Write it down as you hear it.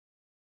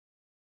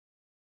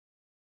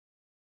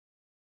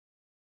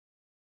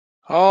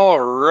All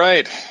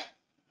right.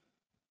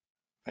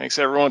 Thanks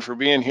everyone for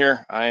being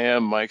here. I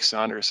am Mike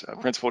Saunders, a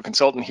principal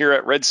consultant here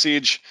at Red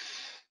Siege.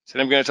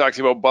 Today I'm going to talk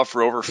to you about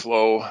Buffer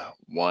Overflow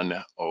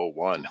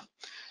 101.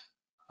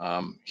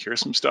 Here's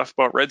some stuff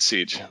about Red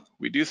Siege.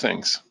 We do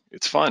things.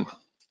 It's fun.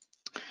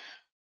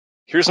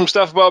 Here's some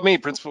stuff about me,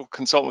 principal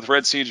consultant with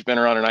Red Siege. Been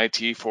around in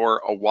IT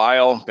for a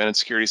while. Been in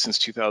security since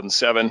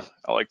 2007.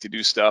 I like to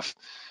do stuff.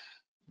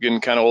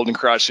 Getting kind of old and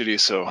crotchety,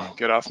 so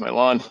get off my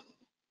lawn.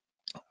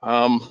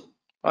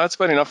 Well, that's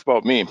about enough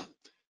about me.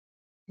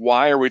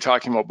 Why are we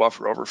talking about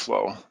Buffer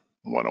Overflow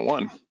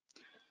 101?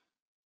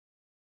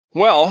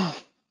 Well,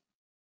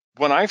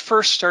 when I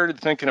first started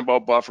thinking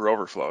about buffer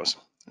overflows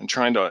and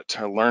trying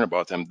to learn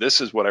about them,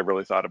 this is what I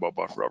really thought about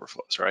buffer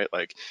overflows, right?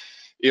 Like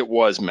it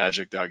was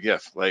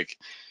magic.gif. Like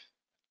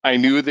I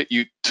knew that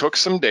you took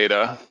some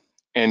data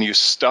and you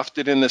stuffed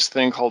it in this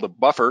thing called a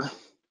buffer.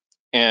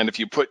 And if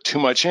you put too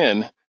much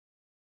in,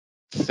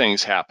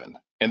 things happen.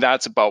 And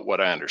that's about what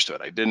I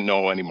understood. I didn't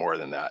know any more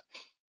than that.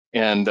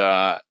 And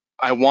I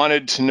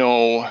wanted to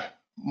know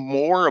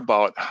more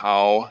about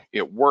how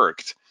it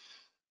worked.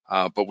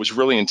 But was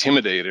really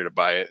intimidated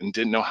by it and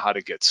didn't know how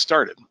to get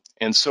started.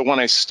 And so when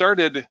I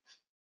started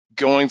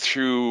going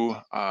through,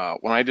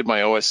 when I did my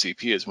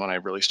OSCP is when I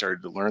really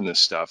started to learn this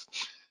stuff.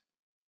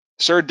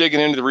 Started digging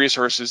into the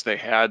resources they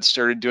had,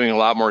 started doing a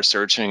lot more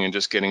searching and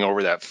just getting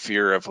over that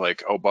fear of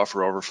like, oh,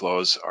 buffer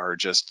overflows are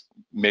just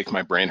make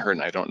my brain hurt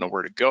and I don't know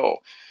where to go.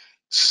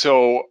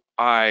 So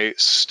I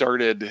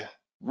started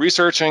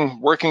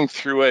researching, working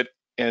through it,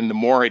 and the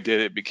more I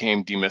did, it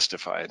became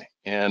demystified.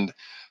 And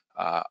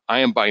I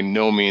am by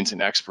no means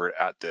an expert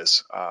at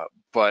this,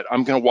 but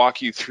I'm going to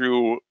walk you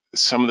through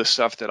some of the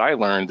stuff that I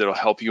learned that'll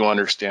help you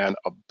understand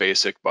a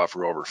basic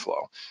buffer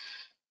overflow.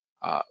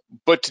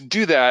 But to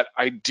do that,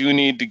 I do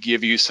need to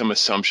give you some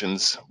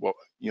assumptions,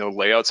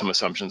 lay out some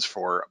assumptions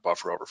for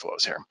buffer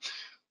overflows here.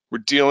 We're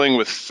dealing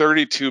with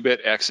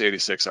 32-bit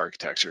x86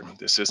 architecture.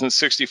 This isn't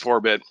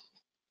 64-bit.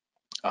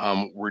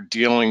 We're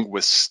dealing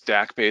with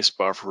stack-based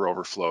buffer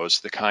overflows,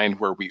 the kind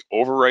where we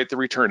overwrite the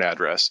return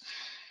address,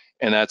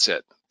 and that's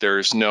it.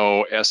 There's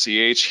no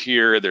SEH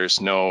here. There's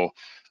no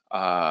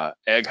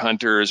egg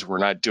hunters. We're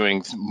not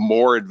doing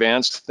more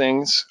advanced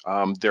things.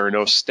 There are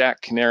no stack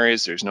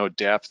canaries. There's no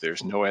depth.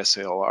 There's no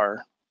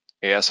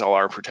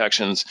ASLR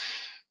protections.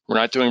 We're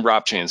not doing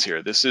ROP chains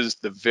here. This is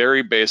the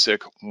very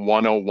basic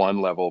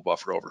 101 level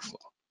buffer overflow.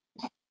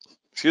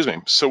 Excuse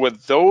me. So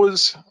with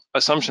those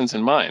assumptions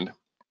in mind,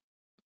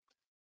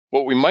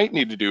 what we might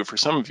need to do for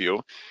some of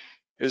you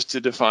is to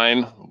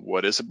define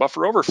what is a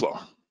buffer overflow.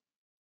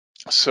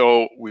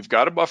 So we've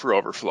got a buffer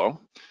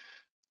overflow.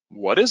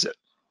 What is it?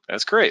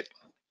 That's great.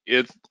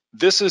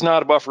 This is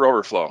not a buffer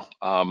overflow.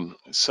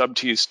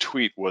 SubT's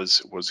tweet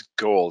was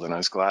gold, and I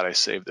was glad I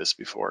saved this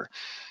before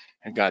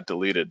it got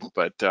deleted.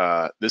 But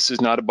this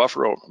is not a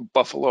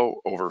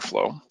buffalo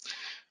overflow.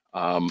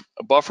 A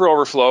buffer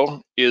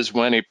overflow is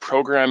when a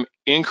program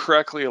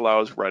incorrectly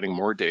allows writing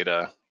more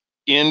data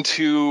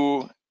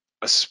into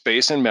a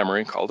space in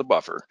memory called a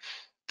buffer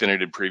than it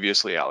had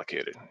previously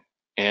allocated.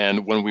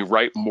 And when we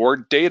write more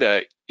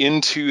data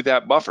into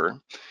that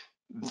buffer,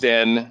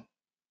 then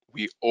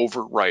we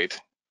overwrite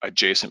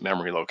adjacent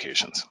memory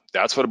locations.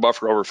 That's what a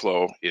buffer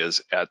overflow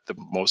is at the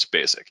most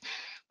basic.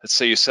 Let's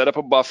say you set up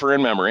a buffer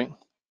in memory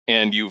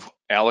and you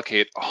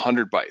allocate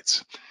 100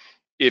 bytes.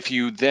 If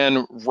you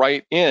then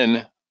write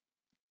in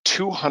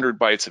 200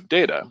 bytes of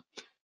data,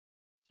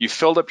 you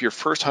filled up your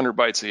first 100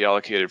 bytes that you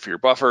allocated for your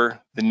buffer,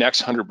 the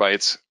next 100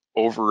 bytes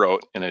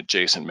overwrote an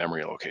adjacent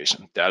memory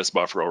location. That is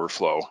buffer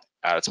overflow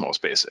at its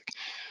most basic.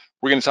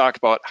 We're going to talk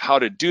about how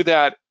to do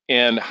that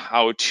and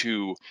how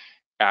to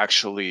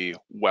actually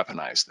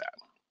weaponize that.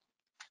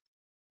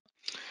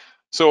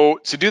 So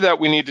to do that,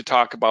 we need to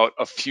talk about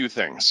a few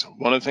things.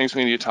 One of the things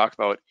we need to talk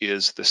about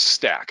is the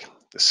stack.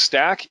 The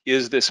stack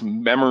is this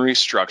memory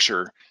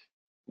structure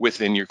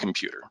within your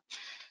computer.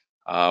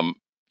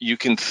 You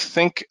can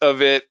think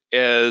of it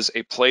as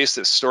a place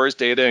that stores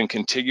data in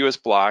contiguous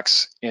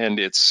blocks, and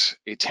it's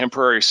a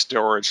temporary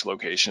storage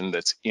location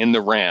that's in the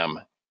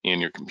RAM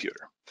in your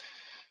computer.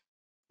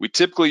 We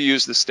typically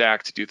use the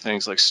stack to do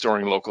things like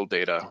storing local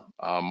data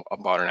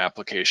about an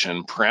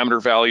application, parameter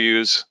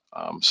values,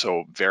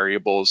 so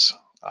variables,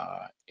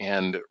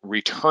 and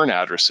return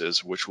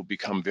addresses, which will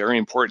become very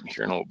important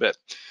here in a little bit.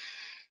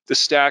 The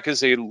stack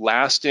is a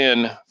last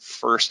in,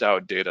 first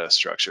out data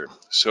structure.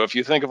 So if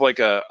you think of like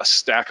a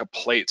stack of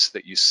plates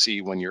that you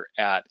see when you're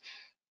at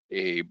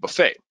a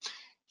buffet,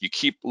 you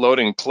keep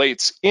loading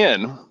plates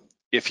in.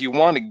 If you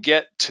want to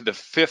get to the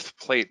 5th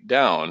plate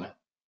down,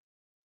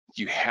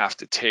 you have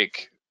to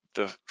take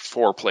the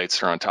 4 plates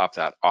that are on top of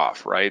that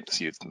off, right?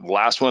 So the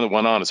last one that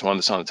went on is the one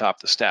that's on the top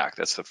of the stack.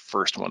 That's the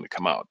first one to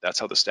come out. That's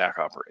how the stack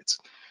operates.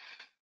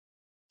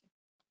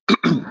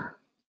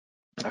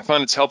 I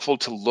find it's helpful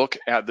to look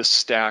at the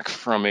stack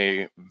from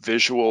a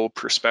visual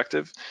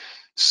perspective.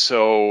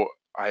 So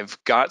I've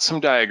got some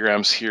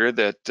diagrams here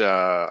that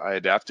I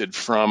adapted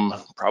from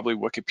probably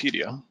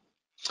Wikipedia.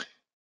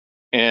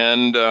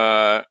 And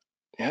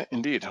Yeah,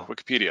 indeed,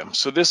 Wikipedia.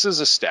 So this is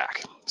a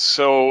stack.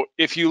 So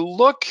if you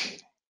look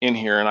in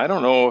here, and I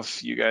don't know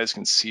if you guys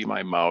can see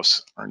my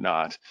mouse or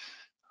not,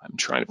 I'm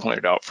trying to point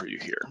it out for you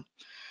here.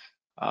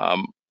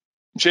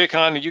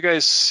 Jaycon, are you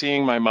guys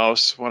seeing my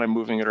mouse when I'm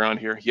moving it around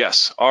here?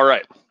 Yes, all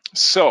right.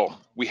 So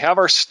we have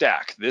our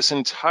stack. This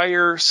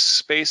entire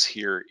space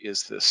here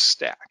is the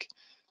stack.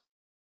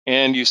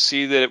 And you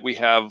see that we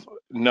have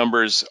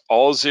numbers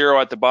all 0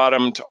 at the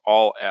bottom to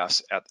all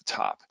S at the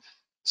top.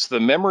 So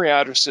the memory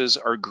addresses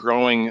are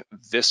growing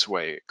this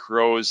way. It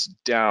grows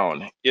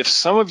down. If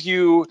some of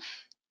you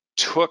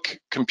took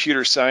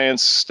computer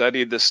science,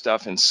 studied this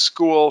stuff in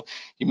school,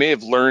 you may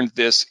have learned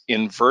this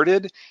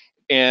inverted,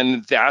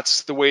 and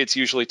that's the way it's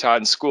usually taught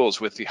in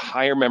schools, with the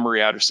higher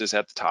memory addresses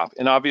at the top.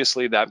 And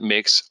obviously that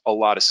makes a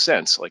lot of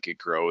sense, like it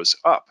grows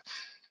up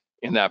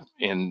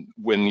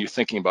when you're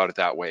thinking about it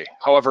that way.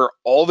 However,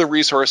 all the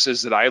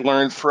resources that I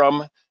learned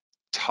from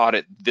taught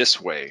it this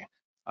way.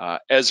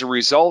 As a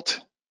result,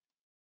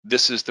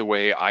 this is the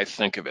way I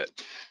think of it.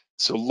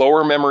 So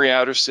lower memory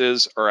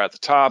addresses are at the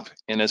top,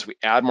 and as we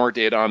add more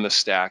data on the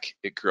stack,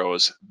 it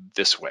grows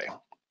this way.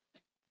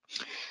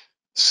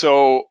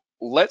 So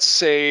let's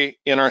say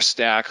in our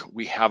stack,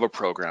 we have a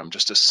program,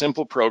 just a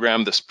simple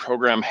program. This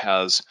program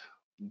has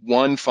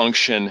one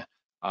function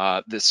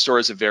that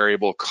stores a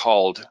variable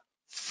called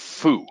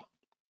foo.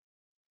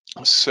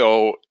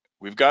 So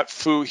we've got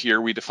foo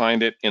here, we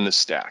defined it in the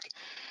stack.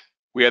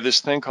 We have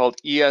this thing called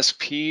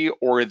ESP,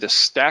 or the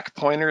stack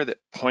pointer, that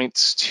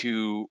points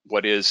to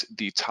what is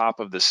the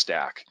top of the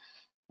stack,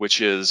 which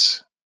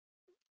is,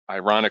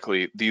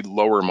 ironically, the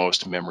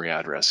lowermost memory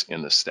address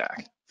in the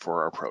stack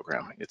for our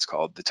program. It's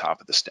called the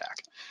top of the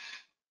stack.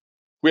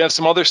 We have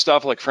some other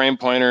stuff like frame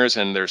pointers,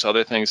 and there's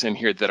other things in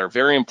here that are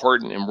very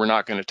important, and we're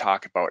not going to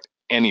talk about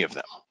any of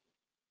them.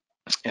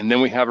 And then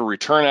we have a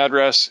return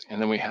address,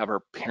 and then we have our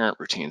parent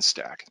routine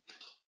stack.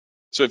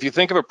 So if you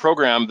think of a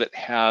program that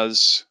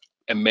has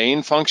a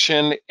main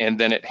function, and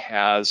then it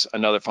has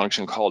another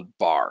function called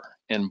bar,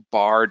 and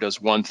bar does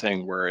one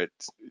thing where it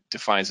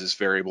defines this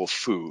variable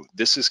foo.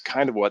 This is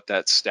kind of what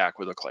that stack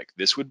would look like.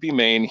 This would be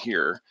main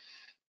here.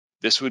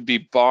 This would be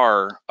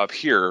bar up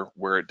here,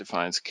 where it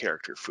defines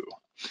character foo.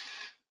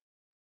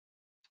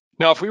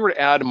 Now, if we were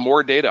to add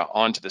more data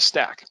onto the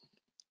stack,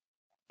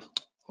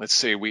 let's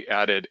say we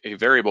added a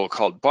variable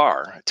called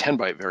bar, a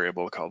 10-byte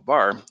variable called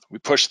bar, we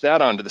push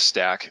that onto the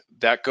stack,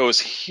 that goes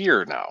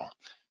here now,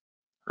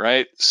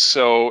 right?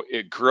 So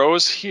it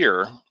grows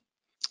here,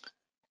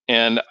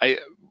 and I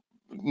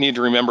need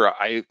to remember,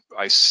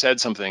 I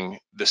said something,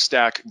 the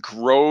stack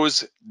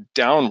grows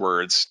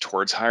downwards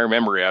towards higher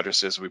memory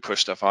addresses. We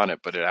push stuff on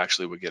it, but it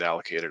actually would get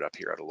allocated up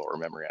here at a lower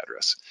memory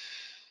address.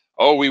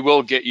 Oh, we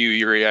will get you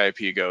your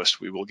EIP, Ghost.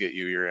 We will get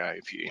you your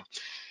EIP.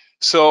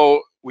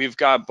 So we've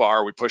got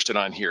bar, we pushed it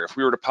on here. If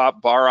we were to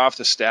pop bar off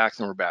the stack,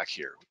 then we're back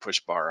here. We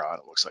push bar on,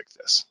 it looks like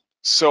this.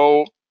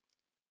 So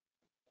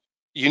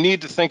you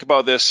need to think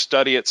about this,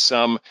 study it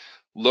some,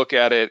 look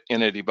at it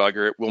in a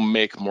debugger. It will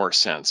make more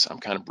sense. I'm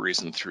kind of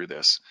breezing through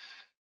this.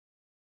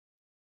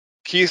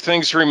 Key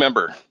things to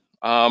remember.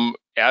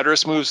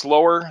 Address moves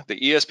lower, the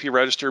ESP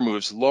register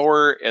moves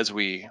lower as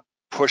we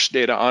push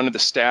data onto the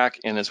stack,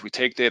 and as we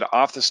take data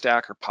off the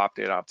stack or pop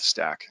data off the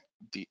stack,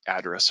 the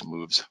address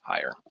moves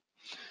higher.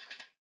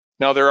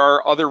 Now, there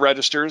are other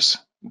registers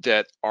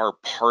that are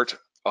part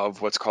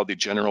of what's called the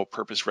general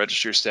purpose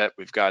register set.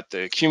 We've got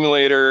the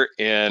accumulator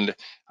and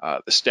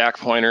the stack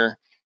pointer,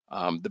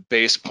 the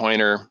base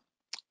pointer.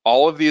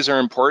 All of these are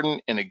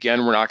important, and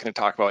again, we're not going to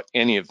talk about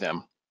any of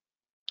them.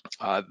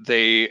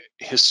 They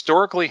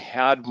historically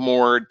had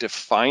more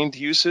defined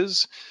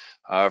uses.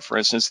 For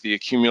instance, the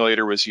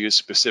accumulator was used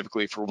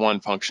specifically for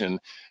one function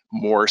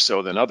more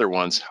so than other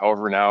ones.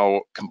 However,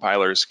 now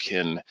compilers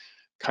can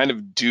kind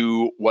of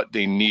do what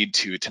they need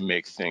to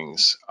make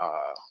things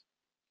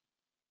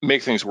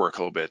work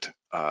a little bit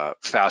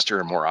faster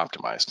and more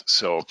optimized.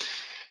 So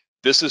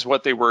this is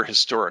what they were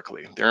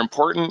historically. They're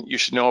important, you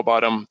should know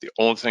about them. The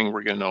only thing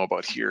we're going to know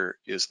about here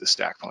is the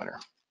stack pointer.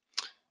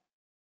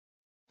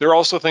 There are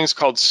also things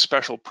called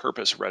special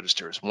purpose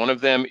registers. One of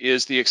them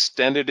is the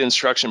extended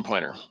instruction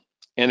pointer.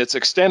 And it's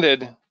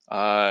extended,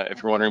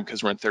 if you're wondering,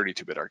 because we're in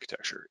 32-bit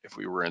architecture. If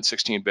we were in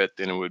 16-bit,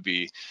 then it would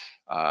be,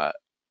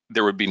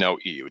 there would be no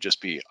E, it would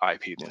just be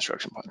IP, the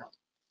instruction pointer.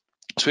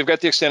 So we've got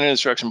the extended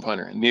instruction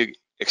pointer, and the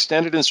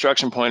extended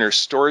instruction pointer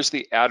stores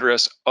the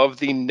address of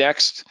the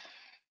next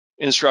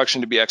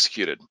instruction to be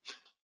executed.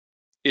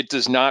 It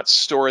does not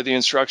store the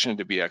instruction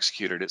to be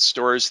executed. It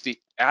stores the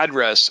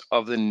address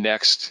of the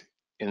next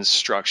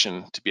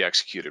instruction to be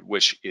executed,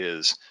 which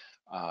is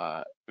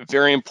a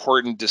very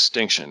important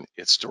distinction.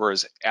 It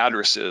stores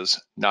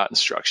addresses, not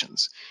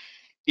instructions.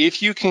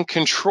 If you can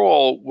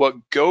control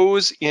what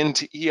goes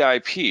into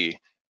EIP,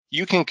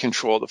 you can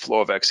control the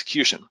flow of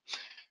execution.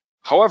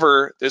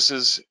 However, this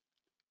is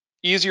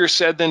easier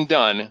said than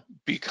done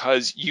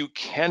because you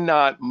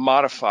cannot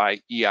modify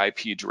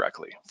EIP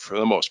directly for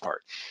the most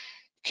part.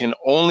 It can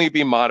only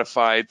be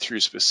modified through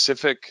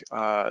specific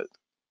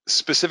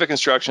specific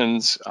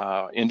instructions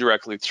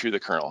indirectly through the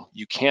kernel.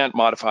 You can't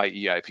modify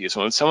EIP.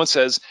 So when someone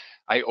says,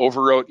 I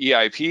overwrote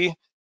EIP,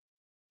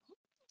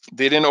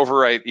 they didn't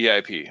overwrite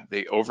EIP.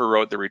 They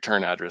overwrote the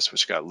return address,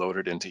 which got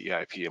loaded into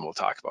EIP, and we'll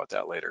talk about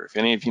that later. If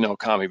any of you know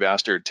Commie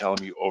Bastard, tell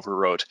him you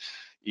overwrote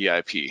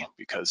EIP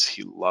because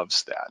he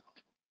loves that.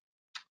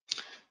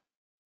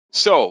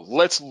 So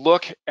let's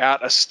look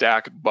at a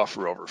stack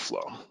buffer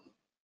overflow.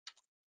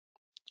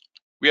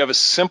 We have a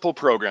simple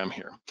program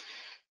here.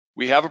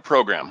 We have a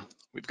program.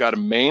 We've got a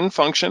main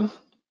function,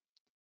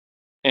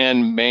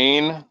 and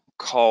main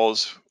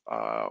calls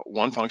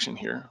one function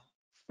here,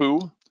 foo,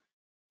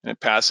 and it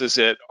passes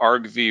it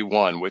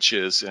argv1, which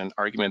is an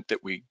argument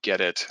that we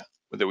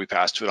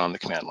pass to it on the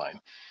command line.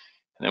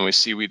 And then we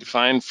see we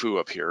define foo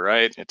up here,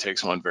 right? It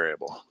takes one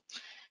variable.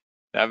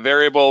 That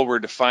variable, we're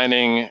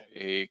defining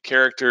a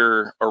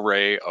character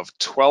array of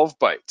 12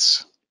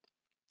 bytes.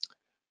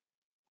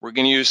 We're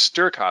going to use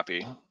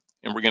strcpy,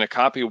 and we're going to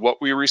copy what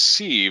we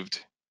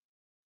received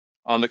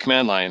on the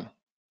command line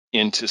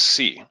into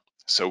C.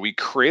 So we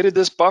created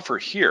this buffer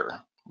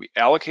here. We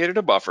allocated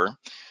a buffer.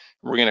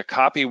 We're going to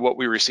copy what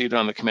we received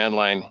on the command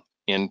line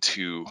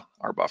into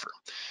our buffer.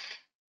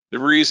 The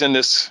reason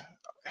this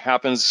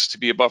happens to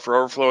be a buffer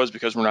overflow is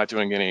because we're not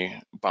doing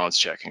any bounds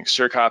checking.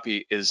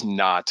 Strcpy is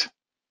not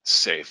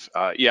safe.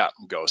 Yeah,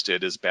 Ghost,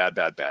 it is bad,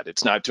 bad, bad.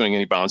 It's not doing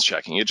any bounds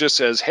checking. It just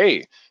says,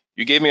 hey,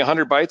 you gave me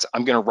 100 bytes,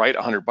 I'm going to write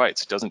 100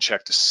 bytes. It doesn't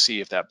check to see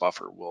if that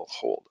buffer will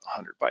hold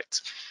 100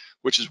 bytes,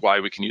 which is why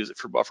we can use it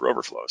for buffer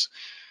overflows.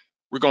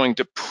 We're going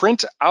to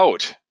print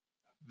out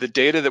the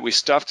data that we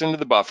stuffed into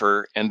the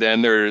buffer, and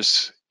then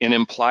there's an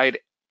implied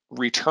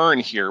return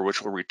here,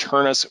 which will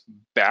return us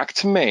back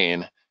to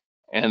main,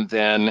 and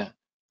then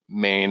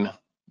main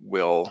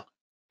will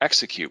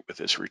execute with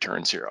this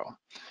return 0.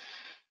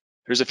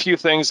 There's a few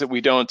things that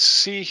we don't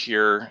see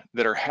here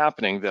that are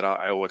happening that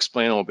I will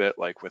explain a little bit,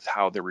 like with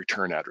how the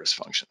return address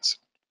functions.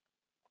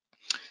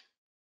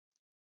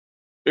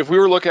 If we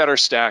were to look at our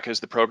stack as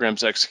the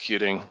program's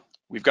executing,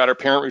 we've got our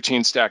parent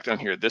routine stack down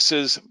here. This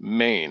is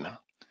main.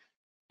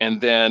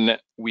 And then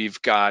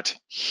we've got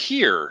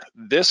here,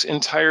 this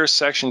entire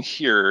section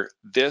here,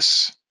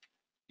 this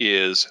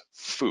is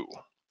foo.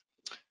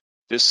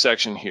 This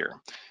section here.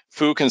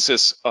 Foo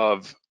consists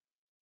of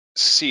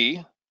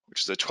C,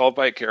 which is a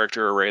 12-byte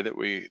character array that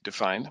we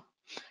defined.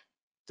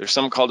 There's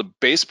something called a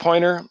base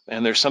pointer,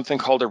 and there's something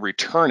called a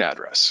return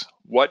address.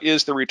 What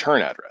is the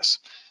return address?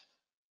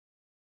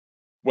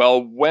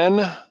 Well,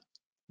 when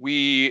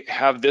we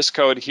have this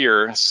code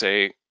here,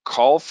 say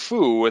call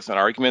foo with an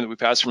argument that we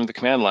pass from the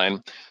command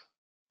line,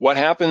 what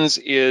happens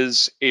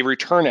is a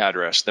return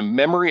address, the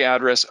memory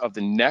address of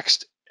the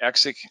next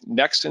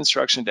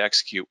instruction to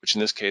execute, which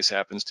in this case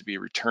happens to be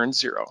return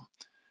 0,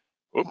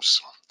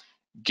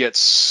 gets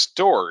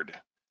stored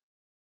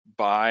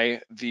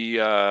by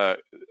the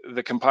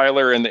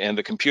compiler and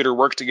the computer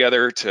work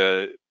together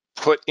to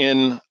put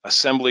in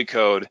assembly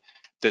code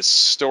that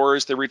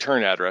stores the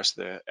return address,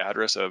 the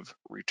address of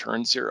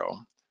return 0,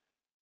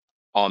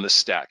 on the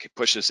stack. It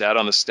pushes that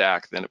on the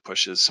stack, then it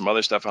pushes some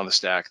other stuff on the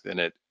stack, then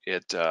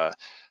it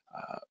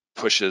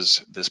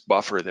pushes this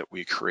buffer that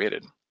we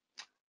created.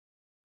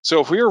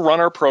 So if we were to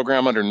run our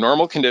program under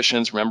normal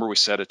conditions, remember we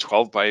set a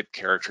 12-byte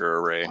character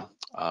array,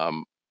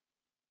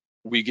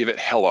 we give it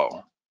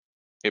hello.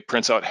 It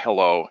prints out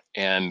hello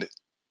and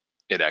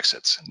it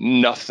exits.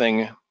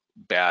 Nothing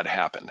bad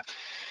happened.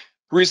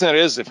 The reason that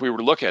is, if we were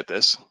to look at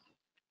this,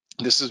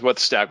 this is what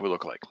the stack would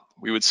look like.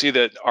 We would see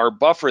that our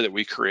buffer that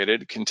we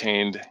created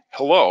contained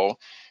hello,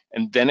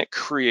 and then it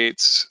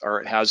creates,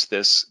 or it has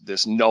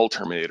this null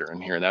terminator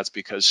in here, and that's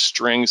because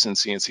strings in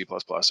C and C++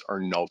 are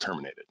null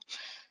terminated.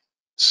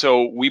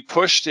 So we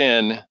pushed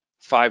in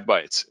 5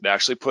 bytes. It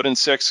actually put in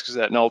 6 because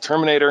of that null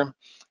terminator.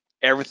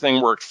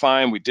 Everything worked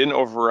fine. We didn't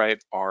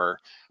overwrite our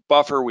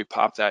buffer. We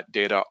popped that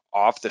data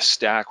off the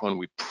stack when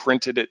we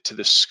printed it to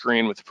the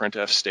screen with the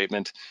printf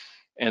statement,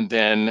 and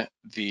then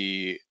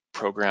the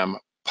program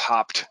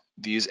popped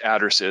these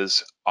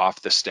addresses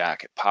off the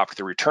stack. It popped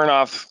the return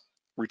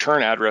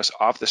address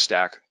off the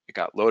stack. It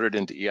got loaded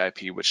into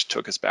EIP, which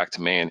took us back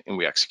to main, and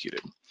we executed.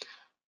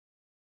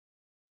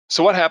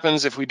 So what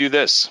happens if we do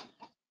this?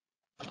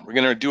 We're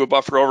going to do a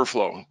buffer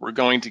overflow. We're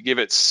going to give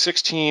it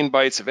 16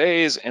 bytes of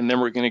A's, and then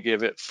we're going to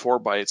give it 4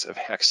 bytes of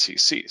hex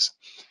CCs.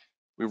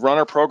 We run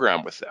our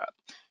program with that.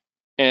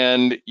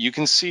 And you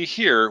can see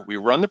here, we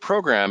run the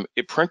program,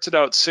 it printed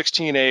out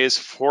 16 A's,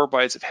 4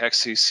 bytes of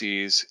hex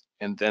CCs,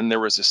 and then there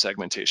was a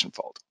segmentation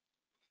fault.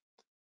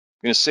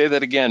 I'm going to say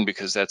that again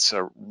because that's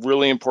a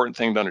really important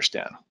thing to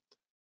understand.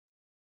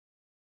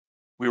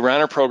 We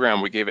ran our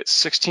program, we gave it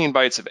 16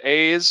 bytes of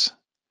A's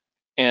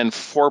and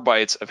 4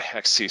 bytes of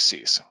hex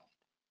CCs.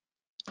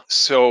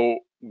 So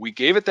we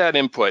gave it that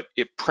input,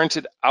 it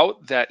printed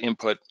out that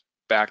input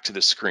back to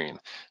the screen.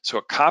 So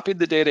it copied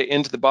the data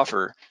into the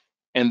buffer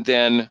and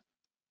then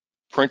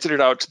printed it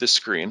out to the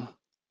screen,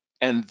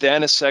 and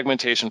then a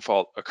segmentation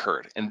fault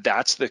occurred. And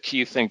that's the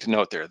key thing to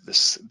note there.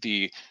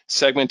 The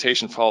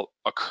segmentation fault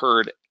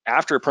occurred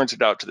after it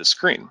printed out to the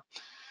screen.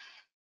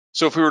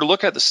 So if we were to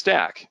look at the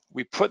stack,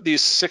 we put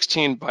these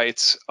 16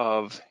 bytes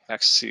of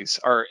hexes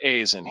or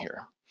A's in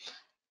here.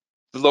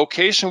 The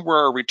location where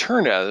our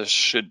return address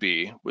should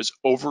be was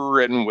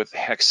overwritten with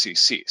hex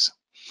CCs.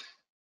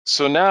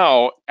 So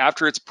now,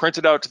 after it's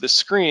printed out to the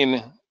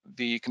screen,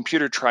 the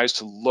computer tries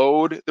to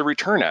load the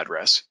return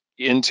address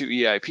into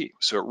EIP.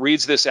 So it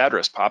reads this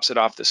address, pops it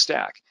off the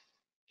stack.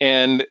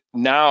 And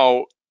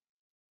now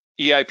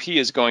EIP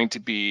is going to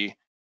be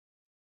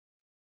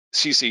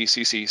CC,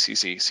 CC,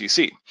 CC,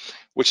 CC,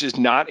 which is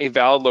not a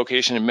valid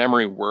location in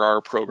memory where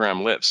our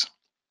program lives.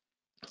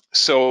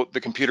 So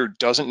the computer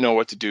doesn't know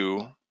what to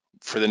do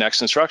for the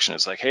next instruction.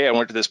 It's like, hey, I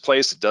went to this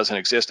place, it doesn't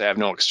exist, I have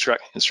no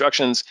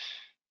instructions,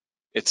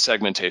 it's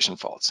segmentation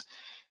faults.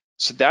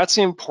 So that's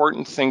the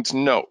important thing to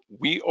note.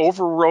 We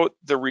overwrote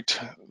the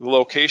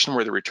location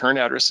where the return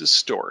address is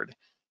stored.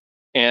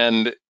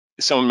 And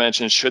someone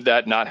mentioned, should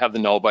that not have the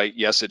null byte?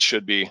 Yes, it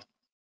should be.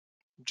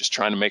 I'm just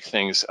trying to make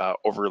things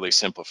overly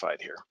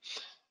simplified here.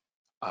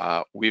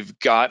 We've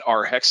got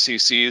our hex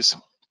CCs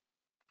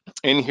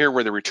in here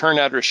where the return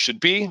address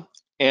should be.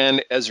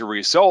 And as a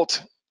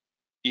result,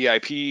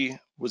 EIP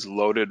was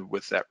loaded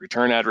with that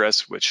return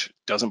address, which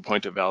doesn't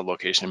point to a valid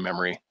location in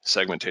memory.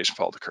 Segmentation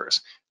fault occurs.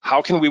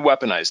 How can we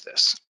weaponize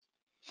this?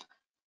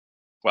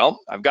 Well,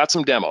 I've got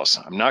some demos.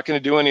 I'm not going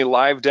to do any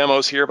live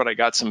demos here, but I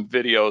got some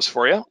videos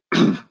for you.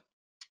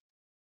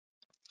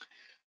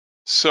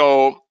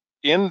 So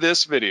in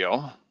this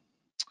video,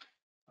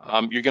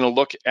 you're going to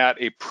look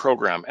at a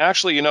program.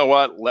 Actually, you know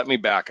what? Let me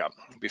back up.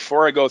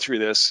 Before I go through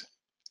this,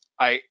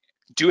 I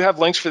do have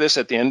links for this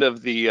at the end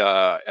of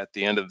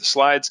the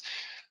slides.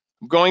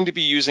 I'm going to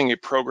be using a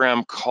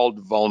program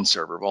called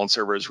VulnServer.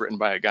 VulnServer is written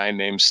by a guy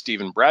named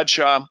Stephen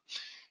Bradshaw.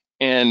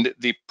 And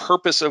the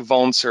purpose of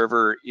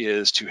VulnServer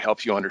is to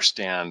help you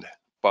understand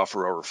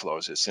buffer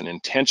overflows. It's an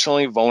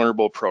intentionally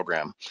vulnerable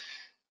program.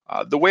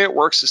 The way it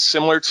works is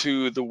similar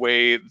to the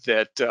way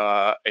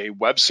that a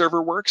web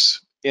server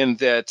works, in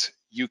that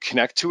you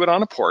connect to it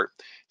on a port,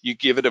 you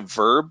give it a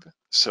verb.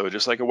 So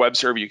just like a web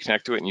server, you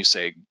connect to it and you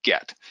say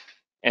get,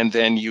 and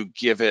then you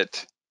give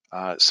it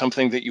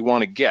something that you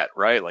want to get,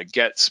 right? Like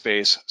get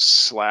space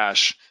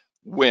slash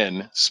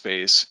win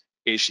space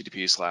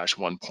HTTP slash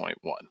 1.1.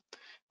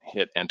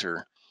 Hit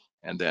enter,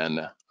 and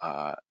then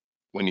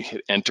when you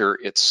hit enter,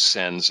 it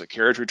sends a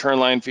carriage return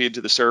line feed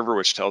to the server,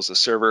 which tells the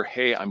server,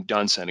 hey, I'm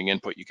done sending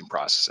input, you can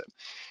process it.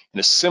 In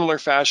a similar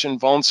fashion,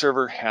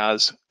 VulnServer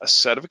has a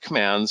set of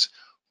commands.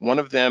 One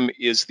of them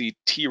is the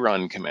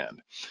trun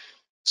command.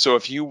 So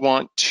if you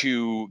want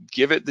to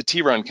give it the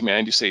trun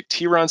command, you say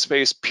trun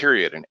space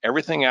period, and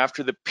everything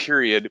after the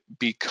period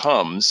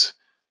becomes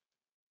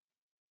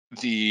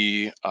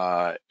the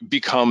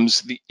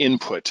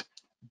input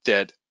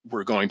that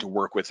we're going to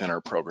work with in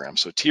our program.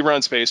 So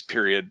trun space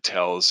period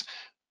tells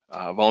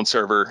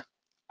VulnServer,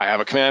 I have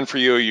a command for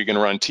you, you're going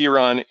to run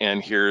trun,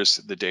 and here's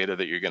the data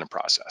that you're going to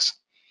process.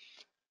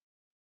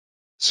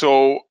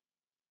 So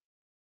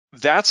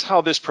that's how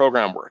this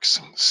program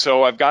works.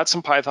 So I've got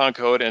some Python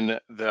code,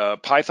 and the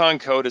Python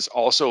code is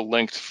also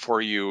linked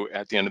for you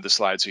at the end of the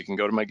slide. So you can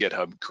go to my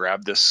GitHub,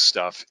 grab this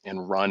stuff,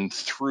 and run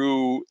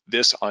through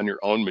this on your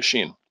own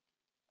machine.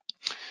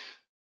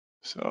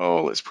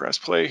 So let's press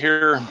play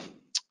here.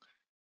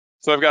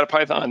 So I've got a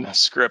Python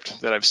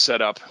script that I've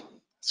set up.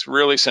 It's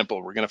really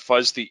simple. We're going to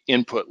fuzz the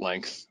input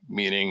length,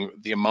 meaning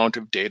the amount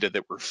of data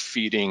that we're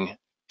feeding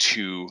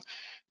to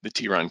the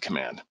trun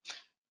command.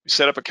 We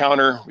set up a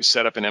counter, we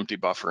set up an empty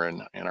buffer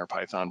in our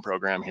Python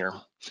program here.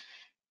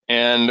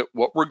 And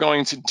what we're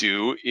going to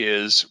do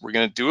is we're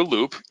going to do a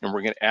loop, and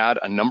we're going to add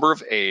a number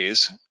of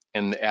A's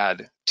and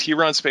add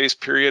trun space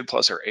period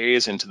plus our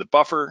A's into the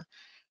buffer,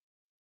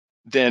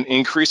 then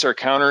increase our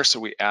counter so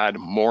we add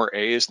more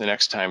A's the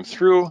next time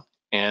through,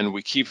 and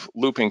we keep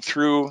looping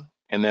through,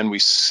 and then we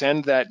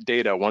send that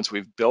data. Once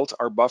we've built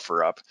our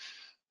buffer up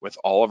with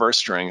all of our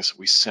strings,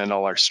 we send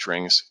all our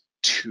strings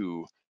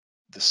to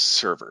the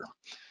server.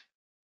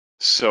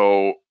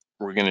 So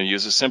we're going to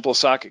use a simple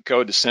socket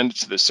code to send it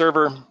to the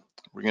server.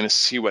 We're going to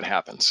see what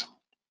happens.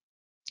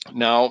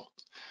 Now,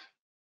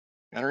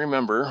 gotta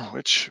remember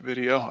which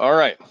video. All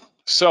right,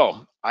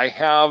 so I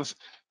have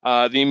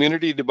the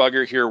immunity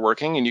debugger here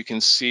working, and you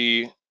can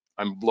see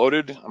I'm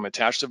loaded, I'm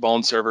attached to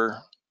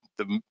VulnServer.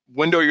 The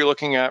window you're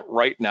looking at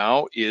right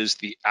now is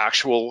the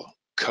actual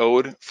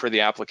code for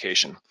the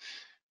application.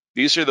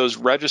 These are those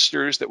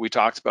registers that we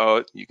talked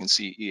about. You can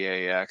see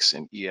EAX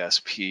and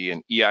ESP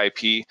and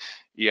EIP.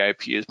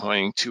 EIP is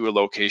pointing to a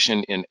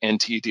location in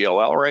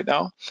NTDLL right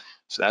now.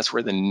 So that's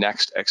where the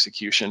next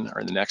execution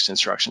or the next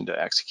instruction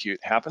to execute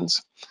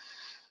happens.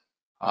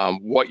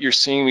 What you're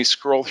seeing me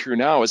scroll through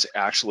now is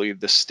actually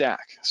the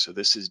stack. So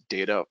this is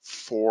data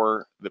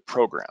for the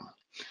program.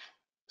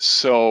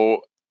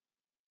 So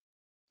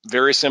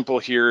very simple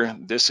here.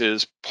 This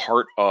is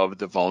part of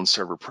the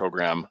VulnServer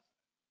program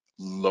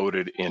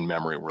loaded in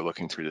memory. We're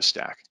looking through the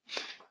stack.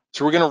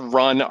 So we're going to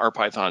run our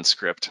Python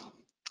script.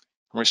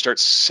 We're going to start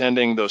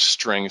sending those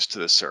strings to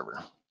the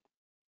server.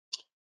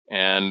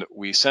 And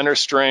we send our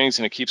strings,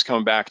 and it keeps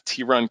coming back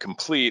trun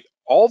complete.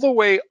 all the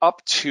way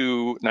up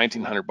to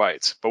 1900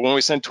 bytes. But when we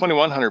send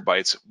 2100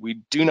 bytes,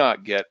 we do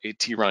not get a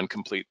trun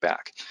complete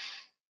back.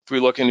 If we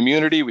look in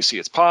immunity, we see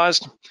it's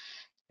paused,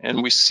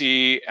 and we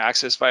see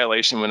access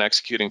violation when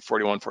executing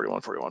 41, 41,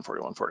 41,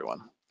 41,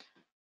 41.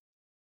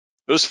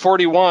 Those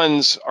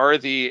 41s are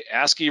the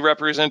ASCII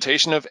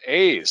representation of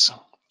A's.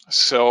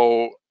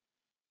 So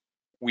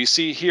we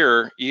see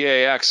here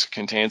EAX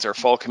contains our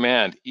full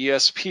command.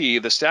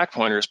 ESP, the stack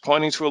pointer, is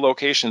pointing to a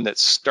location that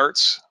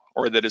starts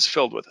or that is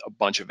filled with a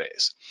bunch of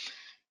A's.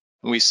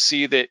 And we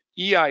see that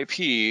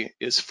EIP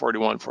is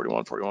 41,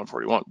 41, 41,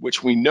 41,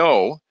 which we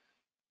know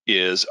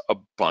is a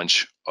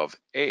bunch of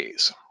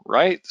A's,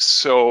 right?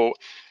 So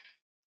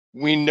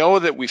we know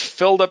that we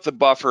filled up the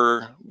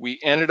buffer. We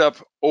ended up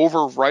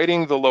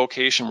overwriting the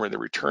location where the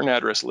return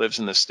address lives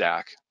in the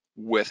stack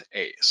with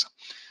A's.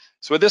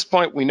 So at this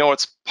point, we know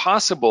it's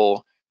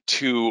possible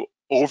to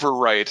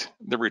overwrite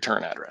the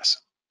return address,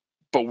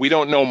 but we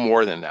don't know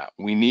more than that.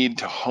 We need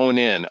to hone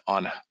in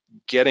on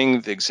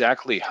getting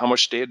exactly how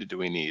much data do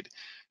we need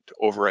to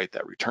overwrite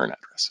that return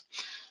address.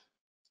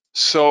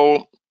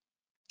 So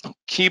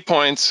key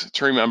points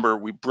to remember: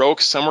 we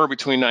broke somewhere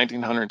between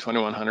 1900 and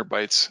 2100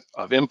 bytes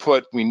of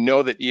input. We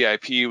know that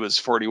EIP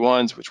was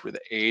 41s, which were the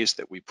A's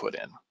that we put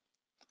in.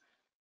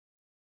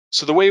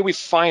 So the way we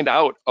find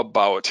out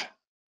about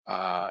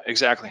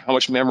exactly how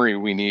much memory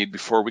we need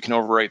before we can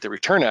overwrite the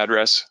return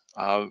address,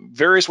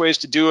 various ways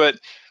to do it.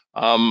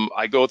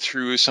 I go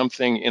through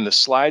something in the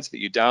slides that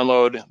you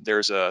download.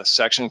 There's a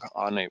section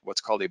on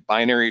what's called a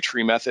binary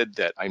tree method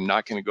that I'm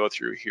not going to go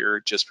through here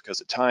just because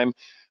of time,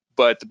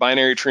 but the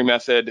binary tree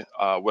method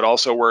would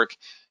also work,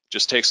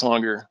 just takes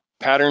longer.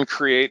 Pattern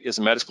create is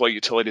a Metasploit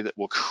utility that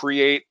will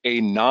create a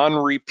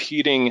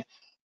non-repeating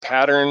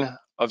pattern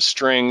of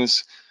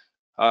strings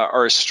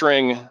or a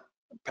string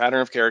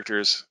pattern of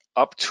characters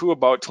up to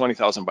about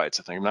 20,000 bytes,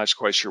 I think. I'm not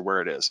quite sure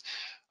where it is.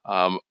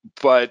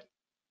 But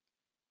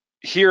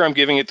here I'm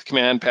giving it the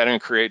command pattern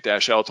create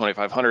 -L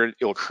 2500.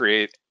 It'll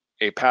create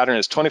a pattern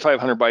that's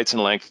 2,500 bytes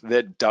in length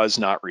that does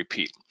not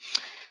repeat.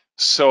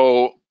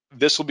 So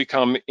this will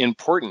become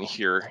important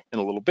here in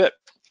a little bit.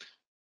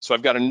 So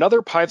I've got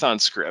another Python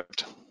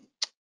script.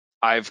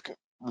 I've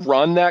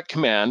run that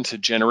command to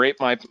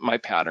generate my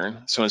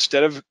pattern. So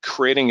instead of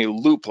creating a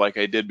loop like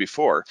I did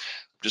before,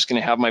 I'm just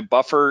going to have my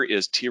buffer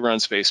is trun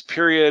space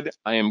period.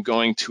 I am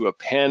going to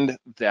append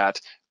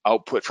that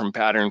output from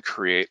pattern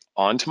create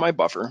onto my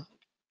buffer,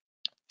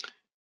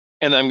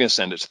 and then I'm going to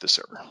send it to the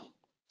server.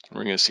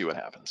 We're going to see what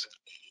happens.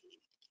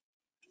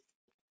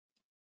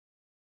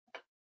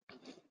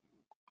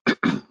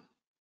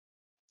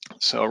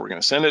 So we're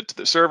going to send it to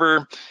the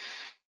server,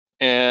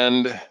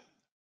 and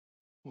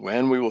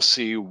when we will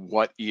see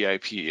what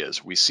EIP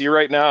is. We see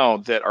right now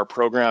that our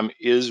program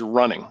is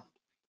running.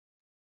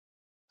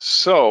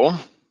 So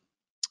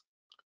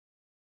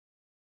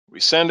we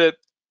send it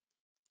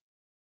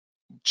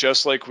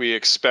just like we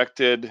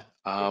expected.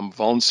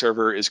 Vuln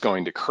server is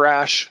going to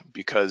crash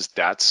because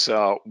that's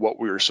what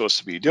we were supposed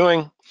to be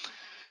doing.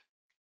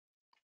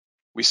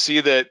 We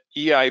see that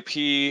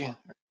EIP,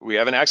 we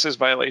have an access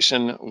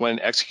violation when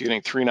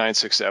executing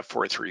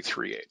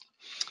 396F4338.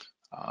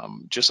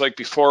 Just like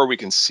before, we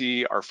can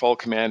see our full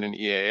command in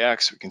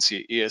EAX. We can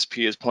see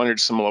ESP is pointed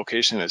to some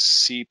location as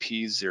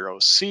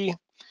CP0C.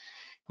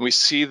 We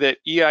see that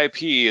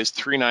EIP is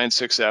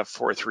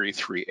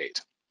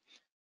 396F4338.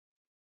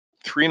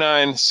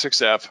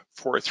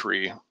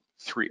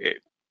 396F4338.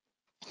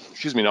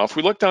 Excuse me. Now, if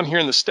we look down here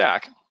in the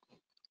stack,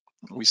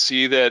 we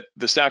see that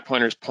the stack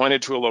pointer is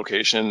pointed to a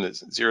location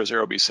that's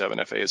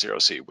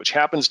 00B7FA0C, which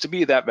happens to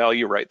be that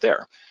value right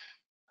there.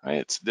 Right?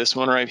 It's this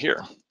one right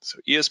here. So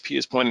ESP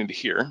is pointing to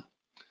here.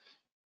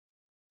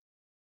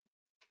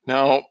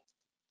 Now,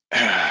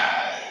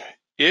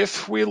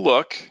 if we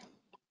look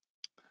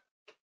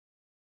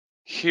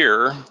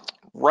here,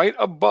 right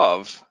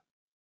above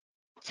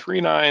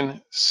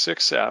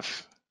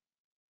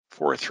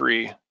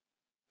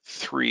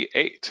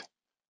 396F4338,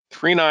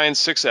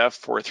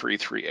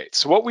 396F4338.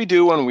 So what we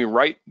do when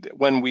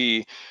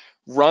we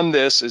run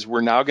this is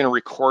we're now going to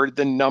record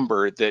the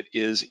number that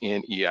is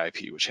in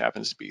EIP, which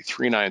happens to be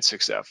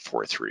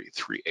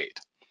 396F4338.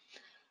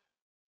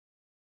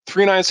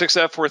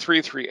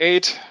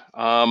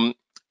 396F4338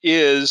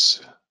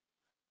 is,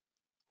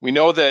 we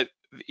know that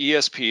the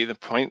ESP,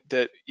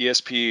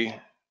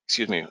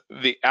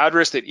 the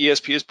address that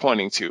ESP is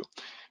pointing to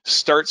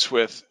starts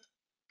with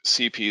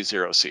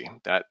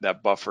CP0C.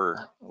 That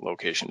buffer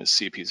location is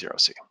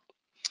CP0C.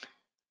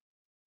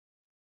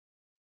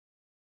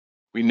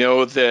 We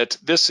know that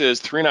this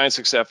is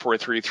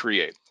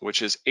 396F4338,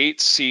 which is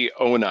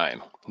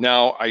 8C09.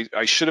 Now,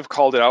 I should have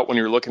called it out when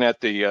you were looking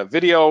at the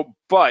video,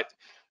 but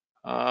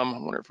I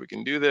wonder if we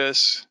can do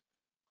this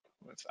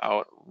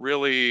without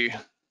really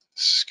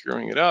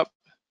screwing it up.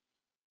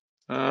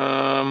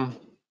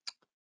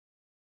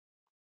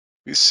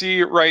 You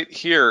see right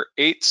here,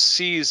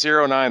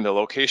 8C09, the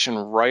location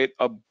right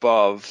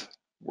above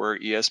where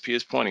ESP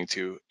is pointing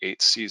to,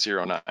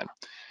 8C09.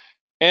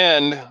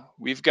 And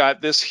we've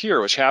got this here,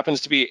 which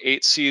happens to be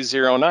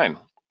 8C09.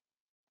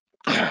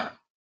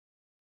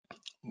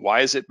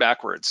 Why is it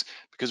backwards?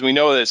 Because we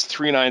know that it's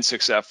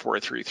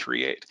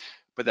 396F4338,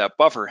 but that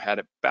buffer had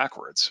it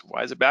backwards.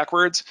 Why is it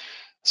backwards?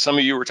 Some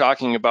of you were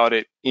talking about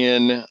it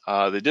in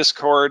the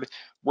Discord.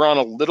 We're on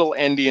a little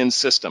endian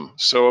system.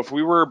 So if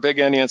we were big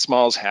endian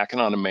smalls hacking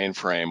on a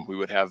mainframe, we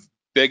would have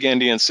big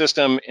endian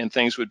system and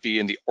things would be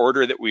in the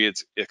order that we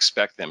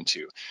expect them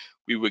to.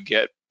 We would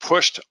get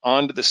pushed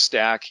onto the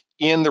stack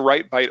in the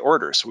right byte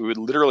order. So we would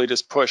literally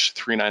just push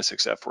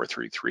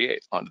 396F4338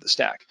 onto the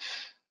stack.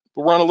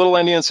 But we're on a little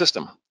endian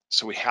system.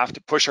 So we have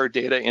to push our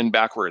data in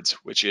backwards,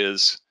 which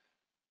is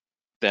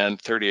then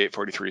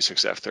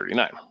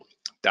 38436F39.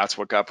 That's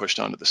what got pushed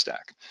onto the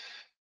stack.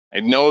 I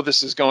know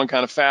this is going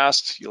kind of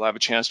fast. You'll have a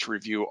chance to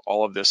review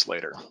all of this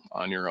later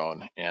on your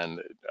own.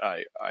 And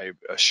I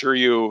assure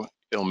you,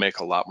 it'll make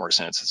a lot more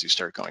sense as you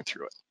start going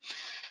through it.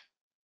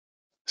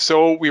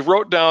 So we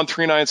wrote down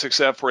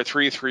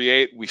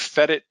 396F4338. We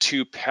fed it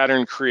to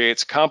pattern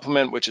creates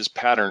complement, which is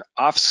pattern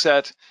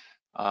offset.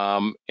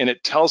 And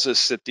it tells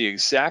us that the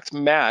exact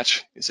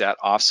match is at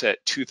offset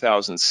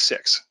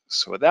 2006.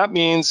 So what that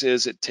means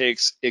is it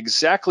takes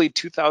exactly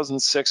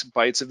 2006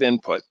 bytes of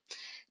input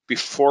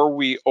before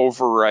we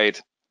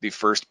overwrite the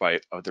first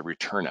byte of the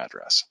return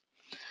address.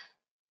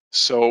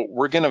 So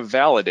we're going to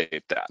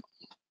validate that.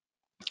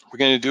 We're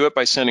going to do it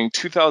by sending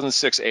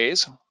 2006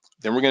 A's,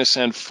 then we're going to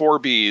send 4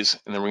 B's,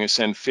 and then we're going to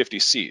send 50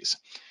 C's.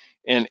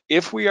 And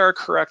if we are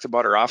correct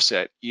about our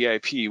offset,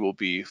 EIP will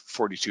be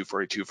 42,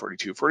 42,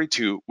 42,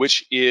 42,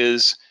 which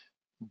is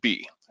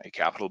B, a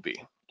capital B.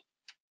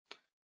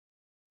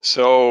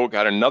 So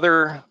got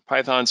another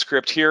Python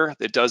script here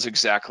that does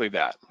exactly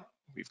that.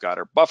 We've got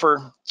our buffer.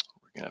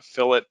 We're going to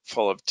fill it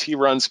full of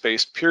trun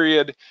space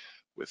period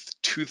with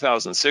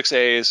 2006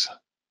 A's,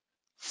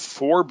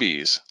 4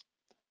 B's,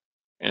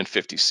 and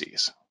 50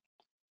 C's.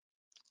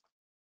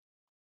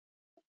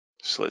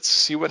 So let's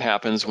see what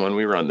happens when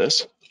we run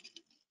this.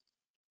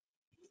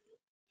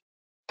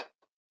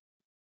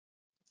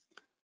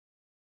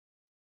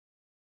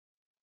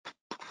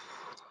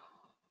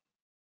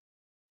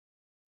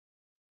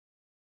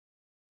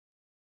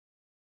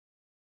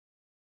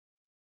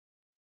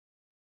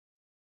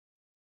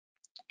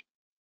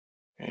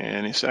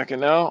 Any second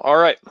now. All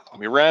right,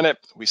 we ran it.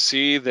 We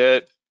see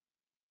that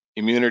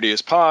immunity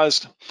is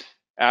paused.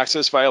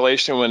 Access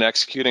violation when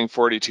executing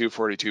 42,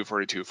 42,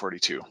 42,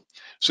 42.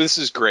 So this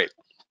is great.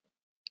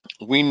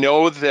 We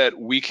know that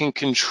we can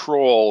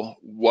control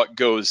what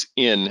goes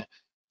in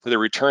for the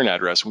return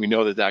address. We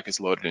know that that gets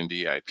loaded into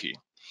EIP.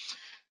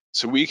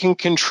 So we can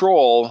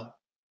control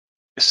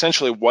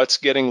essentially what's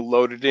getting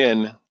loaded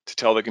in to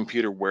tell the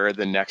computer where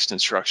the next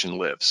instruction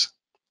lives.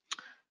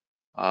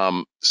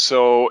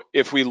 So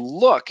if we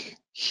look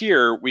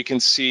here, we can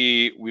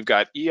see we've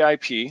got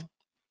EIP,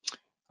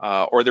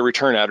 or the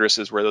return address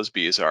is where those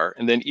B's are,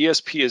 and then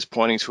ESP is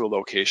pointing to a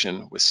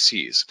location with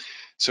C's.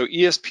 So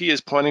ESP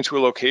is pointing to a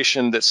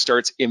location that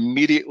starts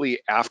immediately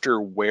after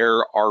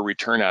where our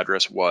return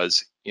address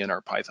was in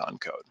our Python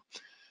code.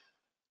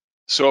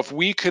 So if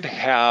we could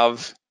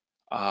have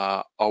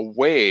a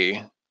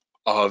way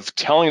of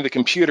telling the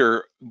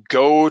computer,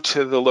 go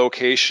to the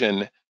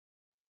location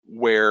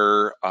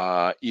where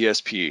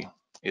ESP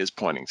is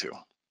pointing to,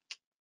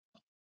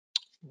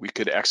 we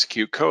could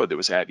execute code that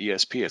was at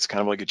ESP. It's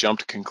kind of like a jump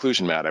to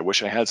conclusion, Matt. I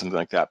wish I had something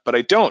like that, but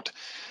I don't.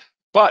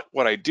 But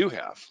what I do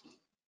have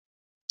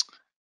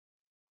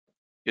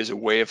is a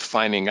way of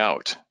finding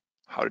out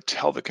how to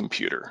tell the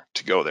computer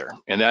to go there.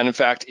 And that, in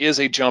fact, is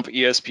a jump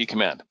ESP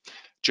command.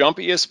 Jump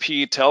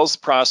ESP tells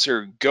the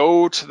processor,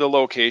 go to the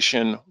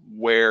location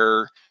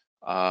where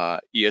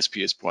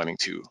ESP is pointing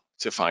to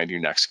find your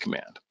next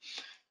command.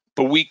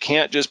 But we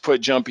can't just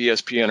put jump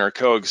ESP in our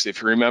code, because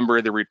if you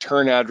remember, the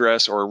return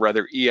address, or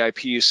rather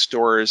EIP,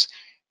 stores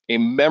a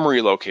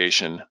memory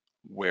location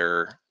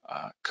where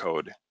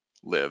code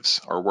lives,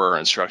 or where our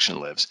instruction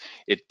lives.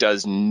 It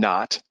does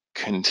not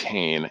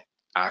contain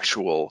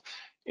actual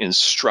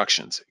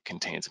instructions. It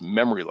contains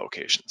memory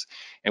locations.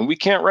 And we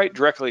can't write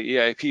directly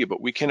EIP,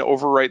 but we can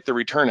overwrite the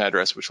return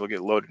address, which will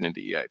get loaded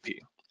into EIP.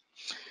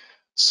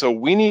 So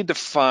we need to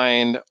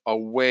find a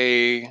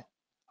way.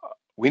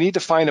 We need to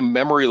find a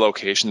memory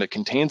location that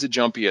contains a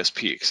jump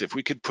ESP, because if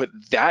we could put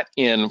that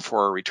in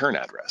for our return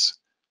address,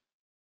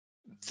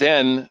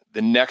 then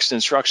the next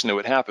instruction that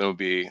would happen would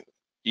be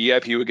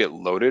EIP would get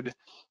loaded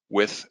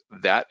with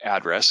that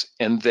address,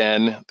 and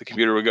then the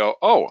computer would go,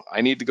 oh,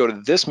 I need to go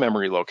to this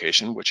memory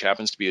location, which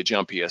happens to be a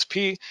jump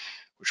ESP,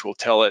 which will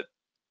tell it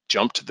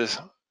jump to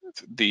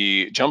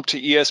jump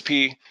to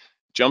ESP,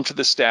 jump to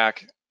the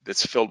stack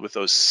that's filled with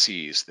those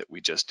C's that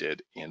we just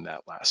did in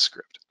that last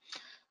script.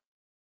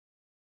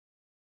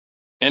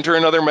 Enter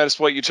another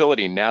Metasploit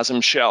utility,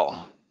 NASM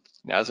shell.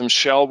 NASM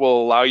shell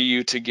will allow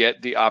you to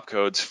get the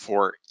opcodes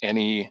for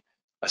any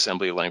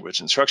assembly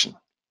language instruction.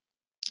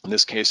 In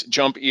this case,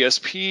 jump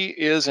ESP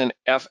is an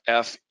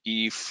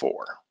FFE4.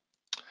 All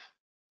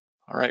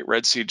right,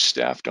 Red Siege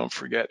staff, don't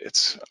forget,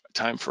 it's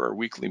time for our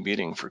weekly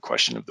meeting for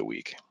question of the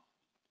week.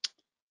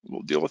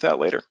 We'll deal with that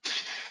later.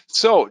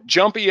 So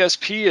jump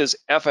ESP is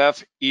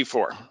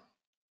FFE4.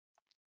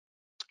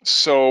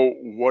 So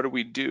what do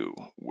we do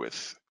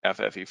with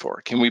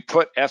FFE4? Can we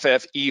put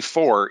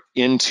FFE4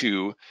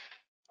 into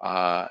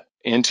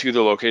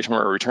the location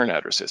where our return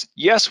address is?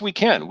 Yes, we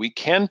can. We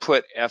can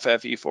put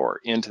FFE4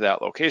 into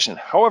that location.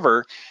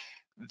 However,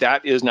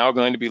 that is now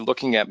going to be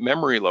looking at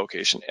memory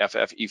location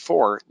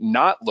FFE4,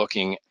 not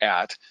looking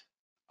at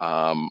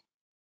an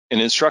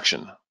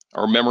instruction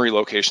or memory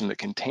location that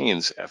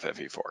contains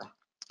FFE4,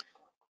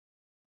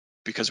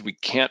 because we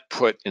can't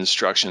put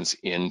instructions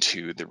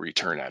into the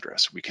return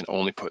address. We can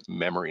only put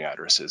memory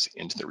addresses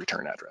into the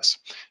return address.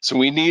 So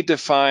we need to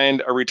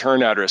find a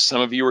return address.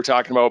 Some of you were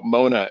talking about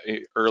Mona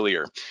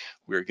earlier.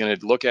 We're going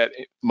to look at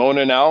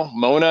Mona now.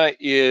 Mona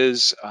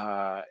is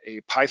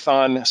a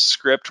Python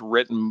script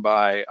written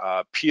by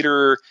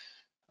Peter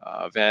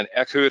Van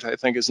Eekhout, I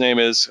think his name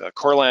is,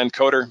 Corland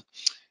coder.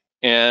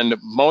 And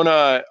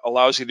Mona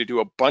allows you to do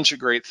a bunch of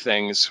great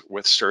things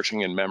with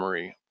searching in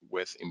memory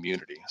with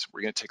immunity. So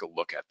we're going to take a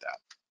look at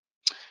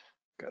that.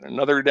 Got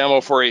another demo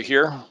for you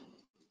here.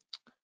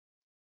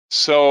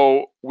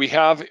 So we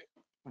have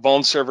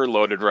Vuln server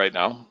loaded right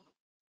now,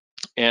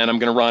 and I'm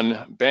going to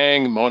run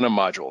bang Mona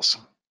modules.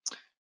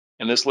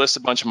 And this lists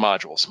a bunch of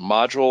modules.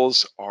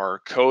 Modules are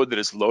code that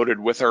is loaded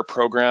with our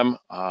program.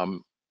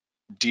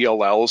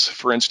 DLLs,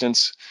 for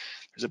instance.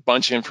 There's a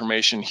bunch of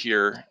information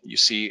here. You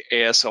see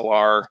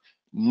ASLR.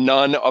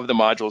 None of the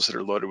modules that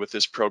are loaded with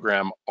this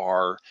program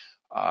are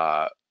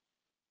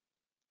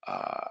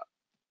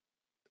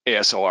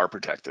ASLR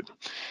protected.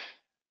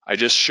 I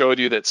just showed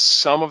you that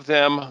some of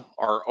them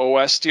are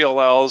OS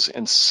DLLs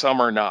and some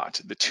are not.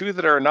 The two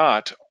that are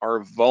not are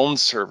vuln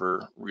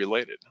server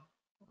related,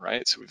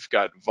 right? So we've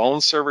got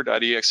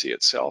vulnserver.exe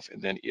itself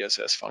and then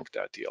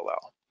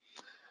essfunc.dll.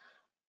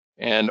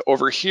 And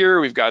over here,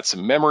 we've got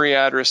some memory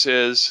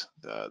addresses,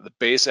 the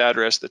base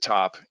address, the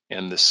top,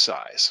 and the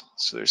size.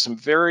 So there's some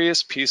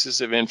various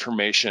pieces of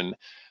information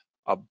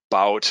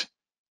about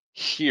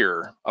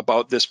here,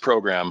 about this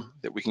program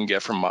that we can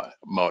get from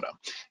Mona.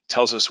 It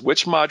tells us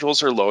which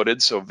modules are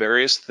loaded, so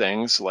various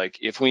things like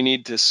if we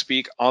need to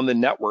speak on the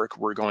network,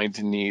 we're going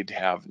to need to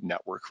have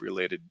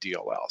network-related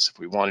DLLs. If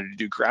we wanted to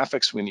do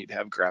graphics, we need to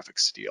have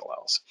graphics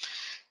DLLs.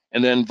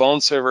 And then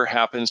vuln server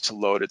happens to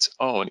load its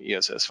own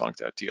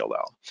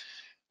essfunc.dll.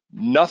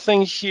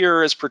 Nothing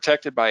here is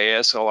protected by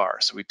ASLR,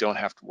 so we don't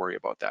have to worry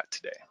about that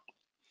today.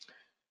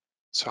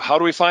 So how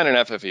do we find an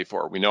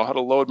FFE4? We know how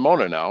to load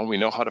Mona now. We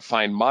know how to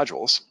find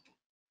modules.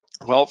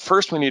 Well,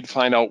 first we need to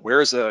find out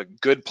where's a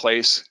good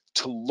place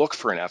to look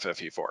for an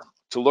FFE4,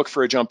 to look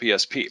for a jump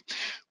ESP.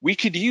 We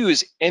could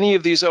use any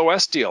of these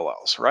OS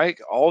DLLs, right?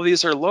 All of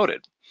these are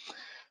loaded.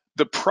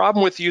 The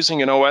problem with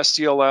using an OS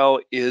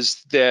DLL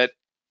is that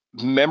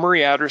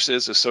memory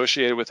addresses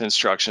associated with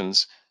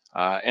instructions,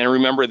 and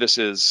remember this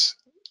is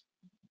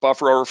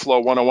Buffer Overflow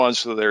 101,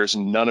 so there's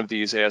none of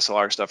these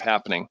ASLR stuff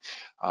happening,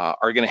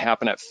 are going to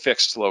happen at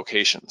fixed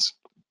locations.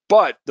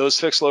 But those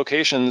fixed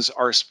locations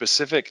are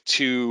specific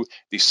to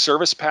the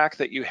service pack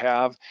that you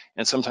have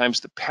and sometimes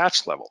the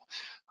patch level.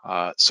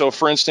 So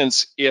for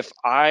instance, if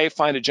I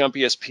find a jump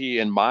ESP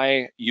in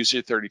my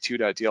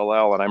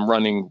user32.dll and I'm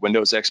running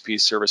Windows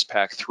XP Service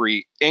Pack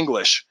 3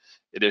 English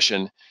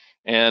edition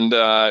and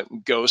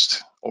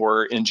Ghost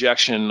or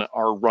Injection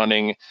are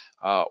running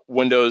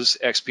Windows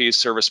XP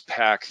Service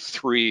Pack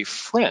 3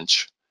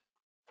 French,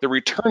 the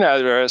return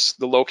address,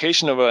 the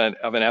location of an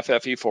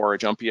FFE4 or a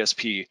jump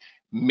ESP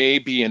may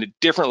be in a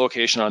different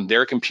location on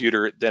their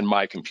computer than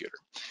my computer.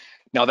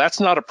 Now that's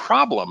not a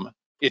problem.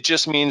 It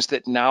just means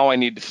that now I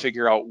need to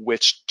figure out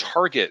which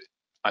target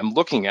I'm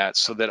looking at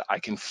so that I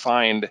can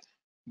find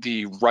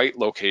the right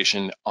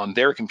location on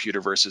their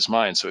computer versus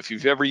mine. So if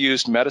you've ever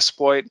used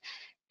Metasploit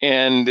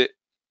and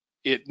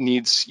you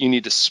need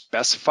to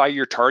specify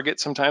your target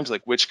sometimes,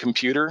 like which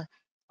computer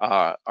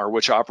or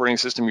which operating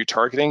system you're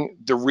targeting,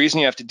 the reason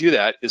you have to do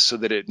that is so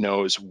that it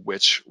knows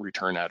which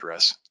return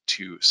address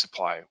to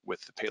supply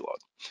with the payload.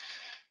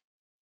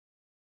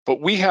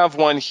 But we have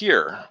one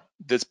here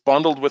that's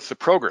bundled with the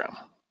program.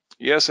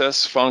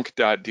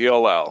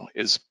 essfunc.dll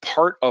is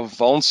part of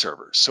vuln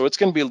server. So it's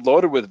going to be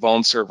loaded with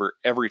vuln server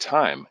every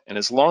time. And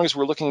as long as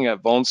we're looking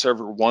at vuln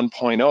server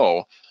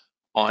 1.0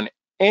 on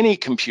any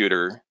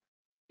computer,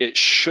 it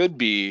should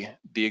be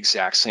the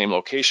exact same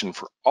location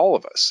for all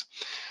of us,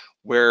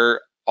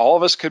 where all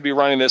of us could be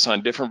running this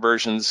on different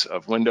versions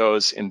of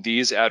Windows, and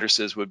these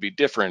addresses would be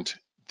different.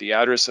 The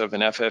address of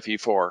an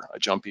FFE4, a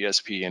jump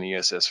ESP, and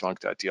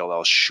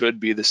essfunc.dll should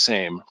be the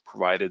same,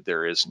 provided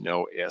there is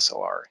no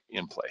ASLR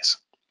in place.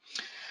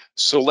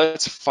 So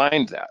let's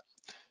find that.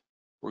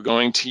 We're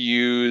going to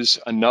use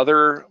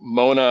another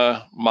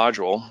Mona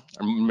module,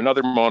 or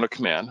another Mona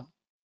command.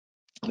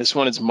 This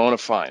one is Mona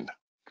find.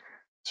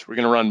 So we're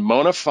going to run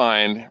Mona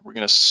find. We're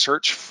going to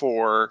search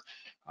for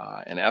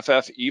an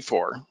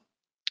FFE4,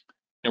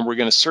 and we're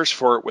going to search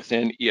for it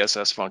within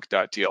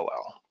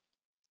essfunc.dll.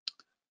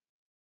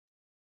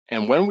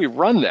 And when we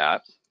run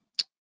that,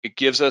 it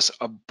gives us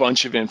a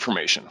bunch of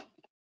information.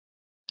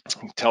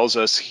 It tells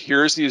us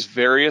here's these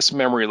various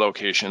memory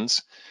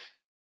locations,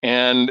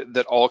 and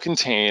that all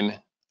contain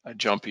a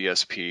jump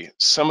ESP.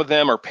 Some of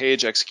them are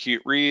page,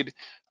 execute, read.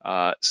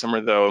 Some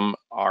of them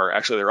are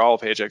actually, they're all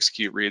page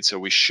execute read, so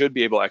we should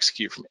be able to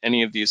execute from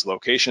any of these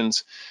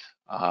locations.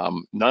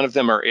 None of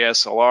them are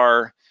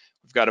ASLR.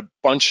 We've got a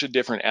bunch of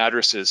different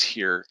addresses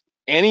here.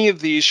 Any of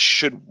these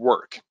should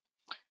work.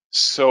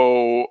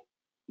 So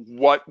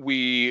what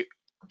we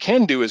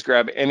can do is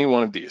grab any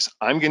one of these.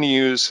 I'm going to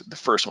use the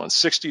first one,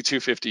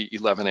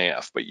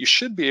 6250.11af, but you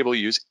should be able to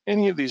use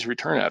any of these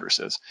return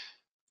addresses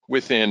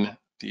within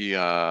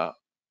the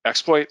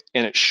exploit,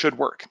 and it should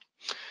work.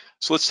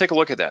 So let's take a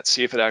look at that,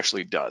 see if it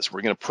actually does.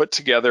 We're going to put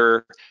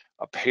together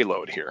a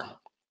payload here.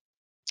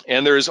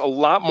 And there's a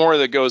lot more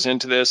that goes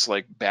into this,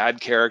 like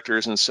bad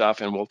characters and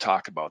stuff, and we'll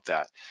talk about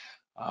that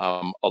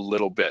a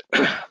little bit.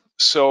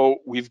 So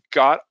we've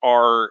got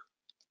our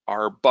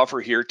buffer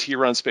here,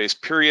 trun space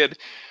period.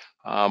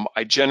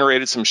 I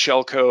generated some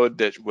shell code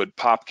that would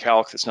pop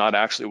calc. That's not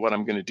actually what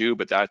I'm going to do,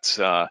 but that's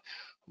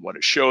what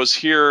it shows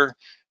here,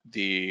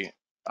 the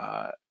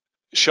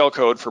shell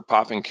code for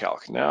popping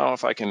calc. Now,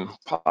 if I can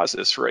pause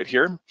this right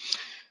here,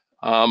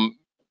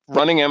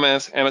 running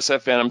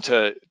MSF Venom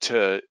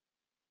to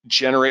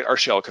generate our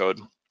shell code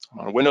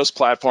on a Windows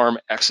platform,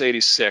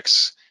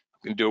 x86.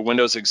 I'm going to do a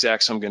Windows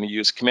exec, so I'm going to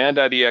use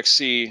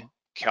command.exe,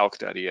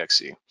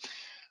 calc.exe.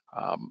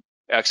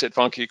 Exit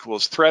func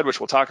equals thread, which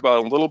we'll talk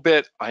about in a little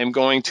bit. I'm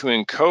going to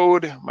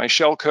encode my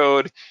shell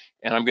code,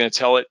 and I'm going to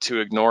tell it to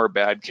ignore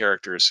bad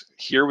characters.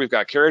 Here we've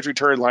got carriage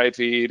return line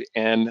feed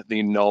and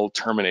the null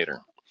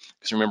terminator.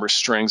 Because remember,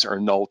 strings are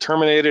null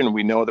terminated, and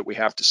we know that we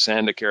have to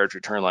send a carriage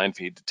return line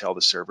feed to tell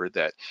the server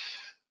that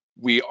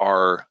we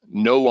are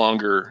no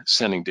longer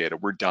sending data.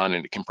 We're done,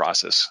 and it can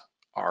process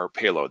our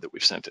payload that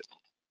we've sent it.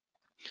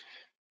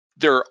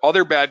 There are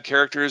other bad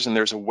characters, and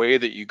there's a way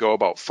that you go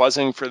about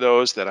fuzzing for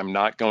those that I'm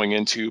not going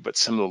into, but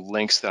some of the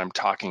links that I'm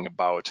talking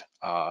about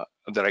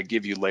that I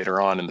give you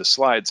later on in the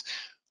slides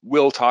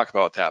will talk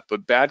about that.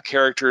 But bad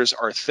characters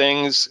are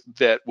things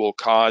that will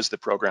cause the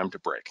program to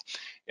break.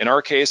 In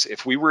our case,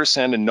 if we were to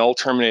send a null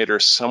terminator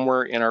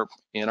somewhere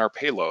in our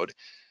payload,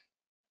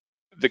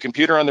 the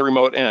computer on the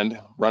remote end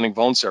running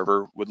Vuln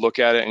server would look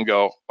at it and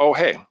go, oh,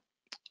 hey,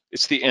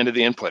 it's the end of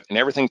the input, and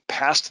everything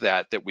past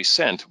that we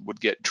sent would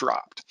get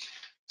dropped.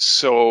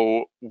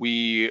 So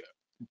we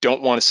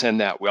don't want to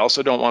send that. We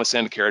also don't want to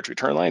send a carriage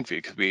return line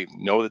feed because we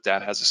know that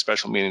that has a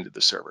special meaning to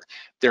the server.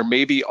 There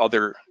may be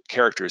other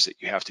characters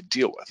that you have to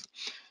deal with.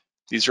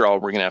 These are all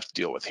we're going to have to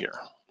deal with here.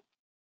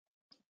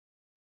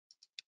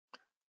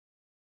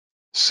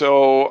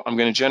 So I'm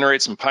going to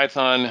generate some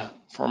Python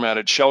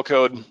formatted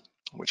shellcode,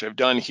 which I've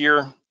done here.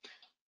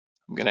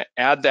 I'm going to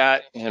add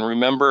that, and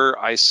remember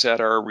I set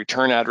our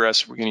return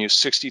address. We're going to use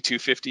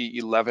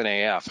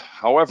 6250.11af.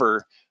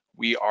 However,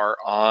 we are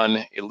on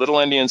a little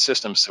endian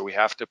system, so we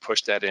have to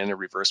push that in a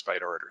reverse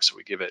byte order. So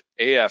we give it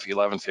AF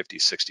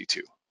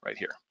 1150.62 right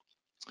here.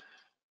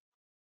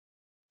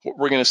 What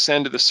we're going to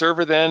send to the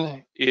server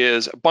then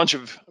is a bunch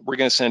of, we're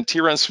going to send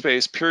trun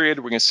space period.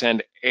 We're going to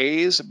send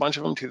A's, a bunch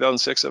of them,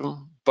 2006 of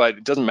them, but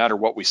it doesn't matter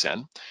what we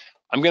send.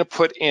 I'm going to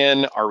put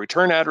in our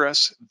return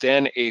address,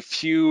 then a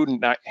few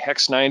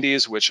hex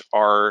 90s, which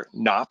are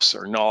NOPs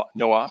or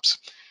no ops.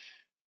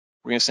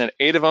 We're going to send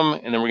 8 of them,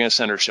 and then we're going to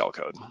send our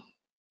shellcode.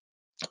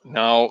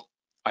 Now,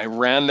 I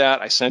ran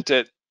that, I sent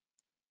it,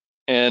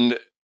 and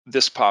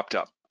this popped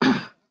up.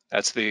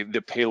 That's the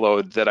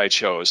payload that I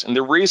chose. And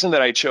the reason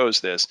that I chose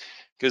this,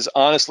 because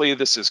honestly,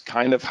 this is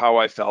kind of how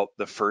I felt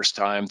the first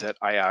time that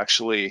I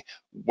actually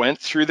went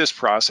through this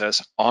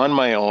process on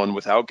my own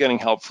without getting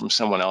help from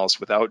someone else,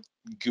 without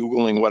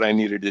Googling what I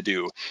needed to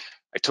do.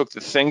 I took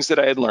the things that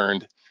I had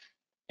learned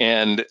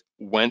and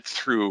went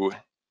through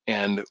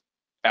and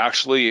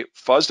actually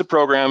fuzzed a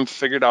program,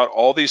 figured out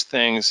all these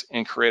things,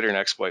 and created an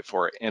exploit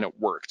for it, and it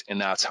worked, and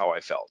that's how I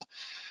felt.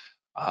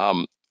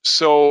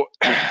 So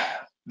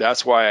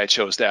that's why I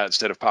chose that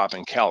instead of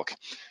popping calc.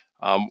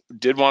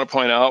 Did want to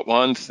point out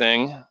one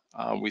thing.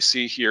 We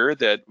see here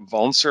that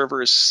Vuln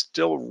server is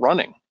still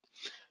running.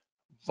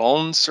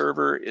 Vuln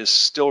server is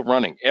still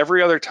running.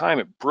 Every other time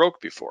it broke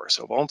before,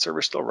 so Vuln server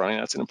is still running.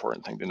 That's an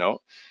important thing to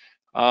note.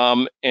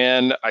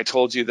 And I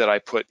told you that I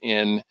put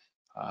in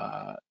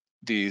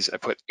I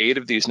put 8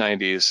 of these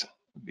 90s,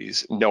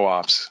 these no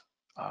ops,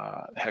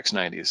 hex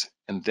 90s,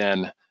 and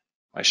then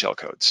my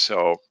shellcode.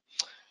 So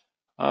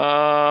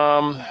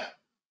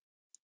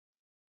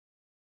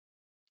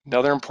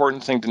another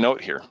important thing to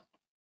note here.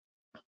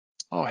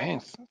 Oh, hey,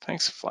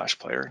 thanks, Flash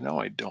Player. No,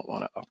 I don't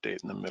want to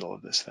update in the middle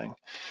of this thing.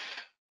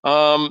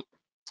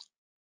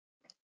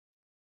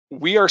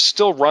 We are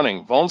still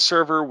running. Vuln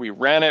server, we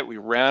ran it, we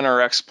ran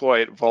our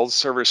exploit. Vuln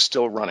server is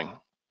still running.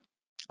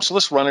 So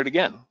let's run it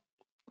again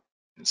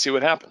and see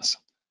what happens.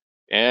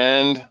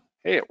 And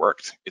hey, it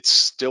worked. It's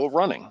still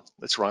running.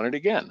 Let's run it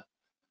again.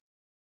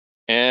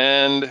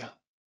 And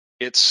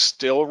it's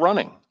still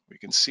running. We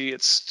can see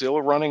it's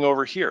still running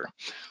over here.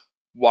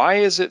 Why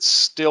is it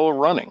still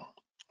running?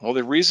 Well,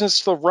 the reason it's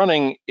still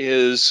running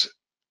is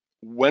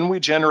when we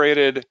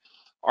generated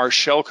our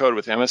shellcode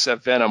with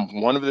MSF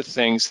Venom, one of the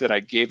things that I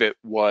gave it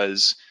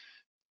was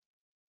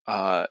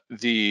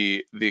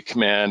the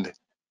command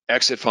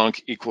exit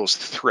func equals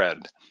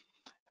thread.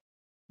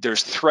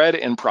 there's thread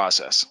and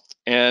process.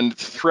 And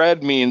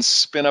thread means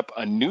spin up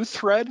a new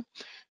thread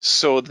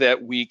so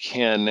that we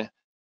can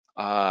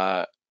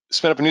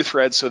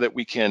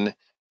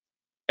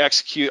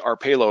execute our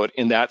payload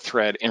in that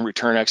thread and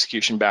return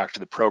execution back to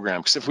the program.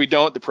 Because if we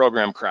don't, the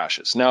program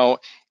crashes. Now,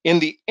 in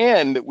the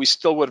end, we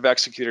still would have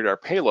executed our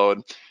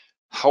payload.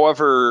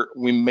 However,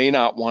 we may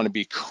not want to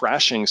be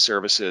crashing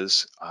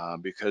services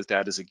because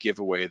that is a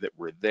giveaway that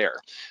we're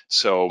there.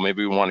 So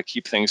maybe we want to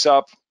keep things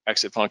up.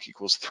 Exit func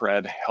equals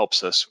thread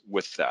helps us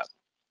with that.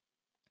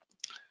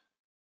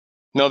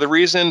 Now, the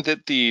reason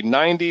that the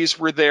 90s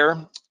were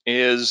there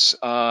is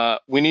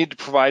we need to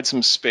provide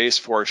some space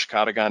for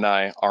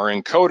Shikataganai, our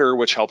encoder,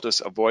 which helped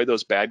us avoid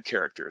those bad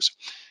characters.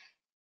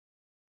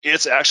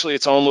 It's actually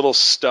its own little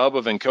stub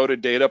of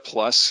encoded data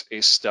plus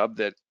a stub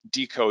that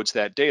decodes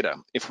that data.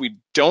 If we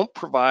don't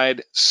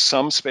provide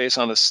some space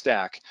on the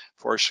stack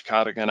for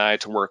Shikataganai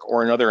to work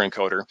or another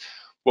encoder,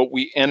 what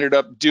we ended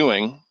up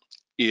doing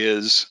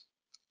is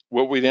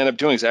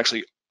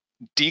actually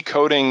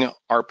decoding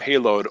our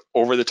payload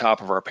over the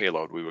top of our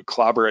payload. We would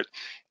clobber it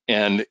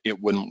and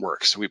it wouldn't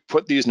work. So we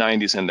put these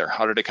 90s in there.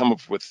 How did I come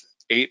up with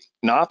 8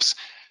 NOPs?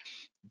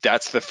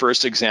 That's the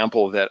first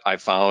example that I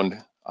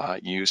found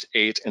used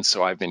 8, and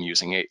so I've been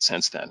using 8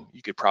 since then.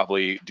 You could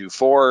probably do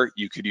 4,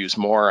 you could use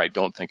more. I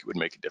don't think it would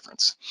make a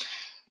difference.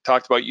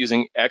 Talked about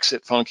using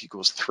exit func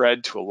equals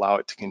thread to allow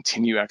it to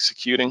continue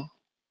executing.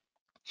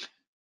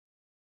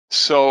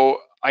 So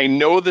I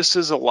know this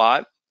is a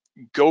lot.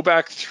 Go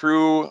back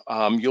through,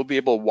 you'll be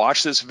able to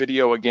watch this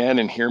video again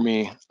and hear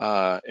me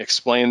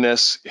explain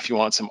this. If you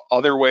want some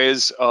other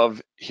ways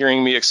of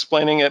hearing me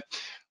explaining it,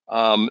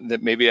 that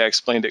maybe I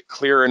explained it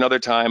clearer another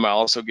time. I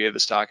also gave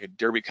this talk at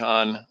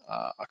DerbyCon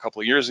a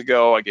couple of years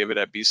ago. I gave it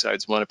at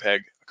B-Sides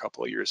Winnipeg a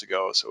couple of years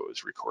ago, so it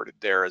was recorded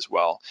there as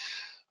well.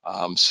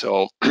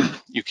 So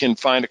you can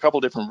find a couple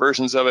different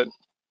versions of it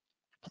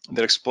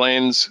that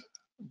explains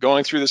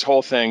going through this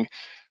whole thing.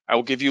 I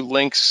will give you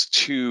links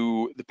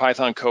to the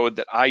Python code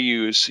that I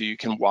use so you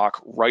can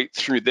walk right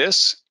through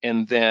this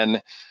and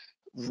then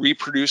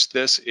reproduce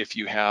this if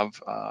you have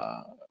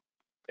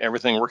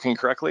everything working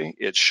correctly.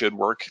 It should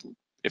work.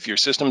 If your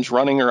system's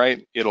running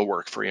right, it'll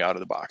work for you out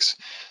of the box.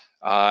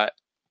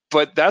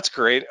 But that's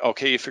great.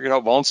 Okay, you figured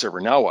out Vuln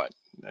Server. Now what?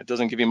 That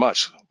doesn't give you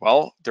much.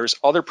 Well, there's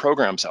other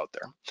programs out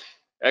there.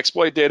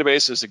 Exploit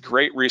Database is a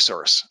great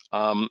resource.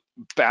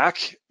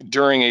 Back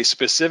during a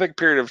specific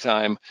period of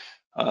time,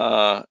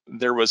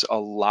 there was a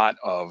lot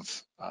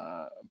of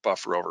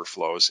buffer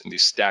overflows and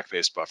these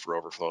stack-based buffer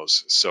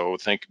overflows. So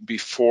think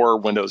before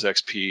Windows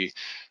XP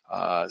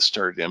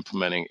started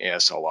implementing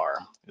ASLR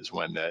is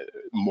when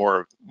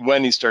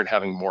you started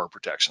having more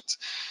protections.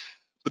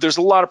 But there's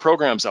a lot of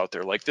programs out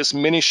there, like this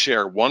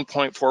MiniShare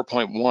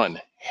 1.4.1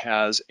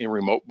 has a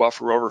remote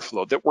buffer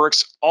overflow that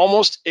works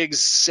almost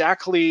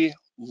exactly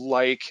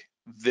like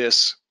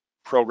this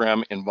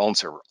program in Vuln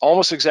Server.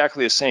 Almost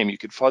exactly the same. You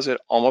could fuzz it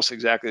almost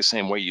exactly the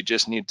same way. You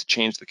just need to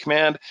change the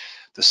command,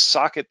 the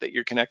socket that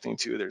you're connecting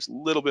to. There's a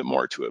little bit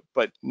more to it,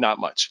 but not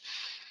much.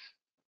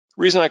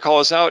 The reason I call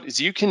this out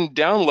is you can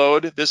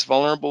download this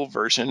vulnerable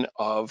version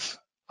of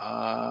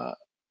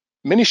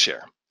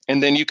MiniShare,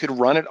 and then you could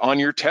run it on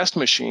your test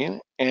machine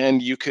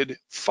and you could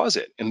fuzz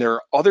it. And there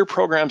are other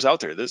programs out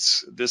there.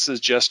 This is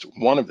just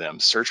one of them.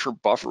 Search for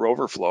Buffer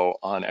Overflow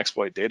on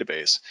Exploit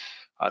Database.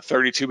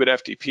 32-bit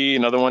FTP,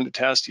 another one to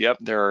test. Yep,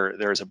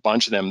 there's a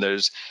bunch of them.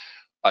 There's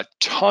a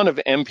ton of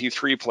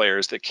MP3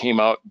 players that came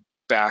out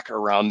back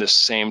around this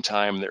same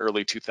time, the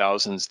early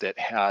 2000s, that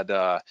had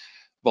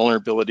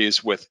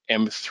vulnerabilities with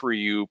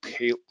M3U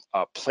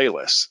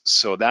playlists.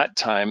 So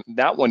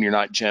that one you're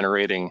not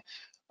generating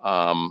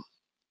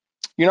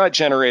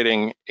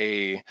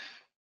a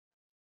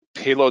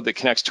payload that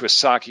connects to a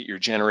socket, you're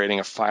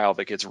generating a file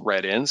that gets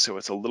read in. So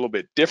it's a little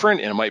bit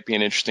different, and it might be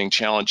an interesting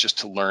challenge just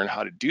to learn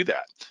how to do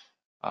that.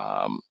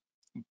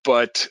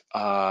 But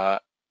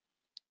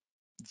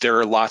there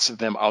are lots of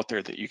them out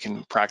there that you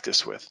can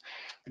practice with.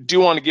 I do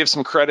want to give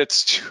some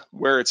credits to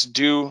where it's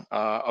due.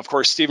 Of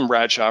course, Stephen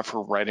Bradshaw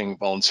for writing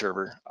Vuln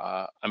Server.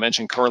 I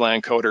mentioned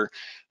Corlan Coder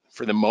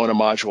for the Mona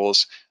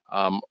modules.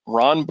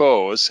 Ron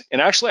Bose,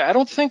 and actually, I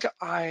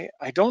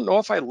don't know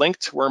if I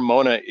linked to where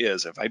Mona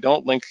is. If I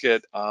don't link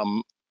it,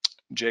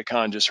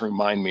 JCon, just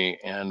remind me,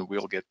 and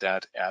we'll get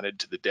that added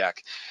to the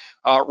deck.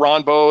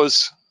 Ron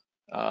Bose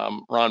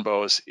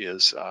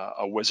is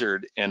a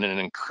wizard and an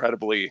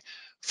incredibly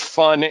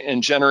fun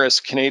and generous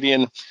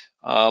Canadian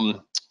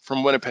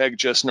from Winnipeg,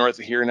 just north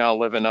of here, now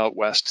living out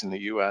west in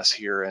the US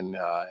here, and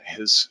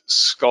his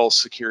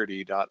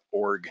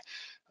skullsecurity.org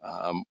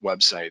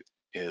website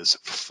is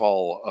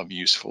full of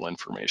useful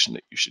information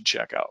that you should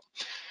check out.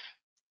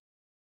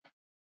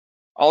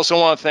 I also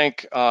want to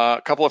thank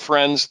a couple of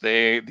friends.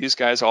 These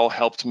guys all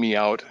helped me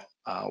out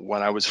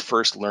when I was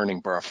first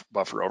learning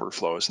buffer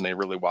overflows, and they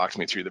really walked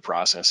me through the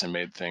process and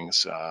made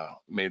things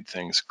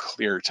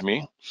clear to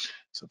me.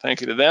 So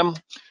thank you to them.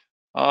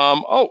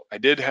 Oh, I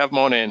did have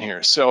Mona in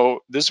here.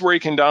 So this is where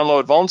you can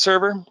download Vuln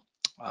Server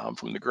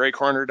from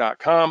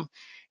thegraycorner.com,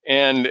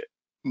 and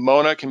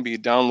Mona can be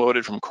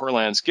downloaded from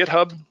Corlan's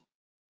GitHub.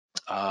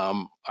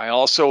 I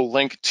also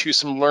link to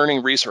some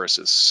learning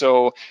resources.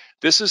 So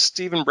this is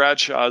Stephen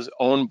Bradshaw's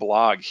own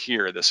blog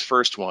here, this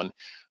first one,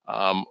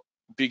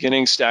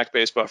 beginning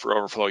stack-based buffer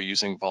overflow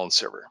using Vuln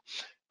Server.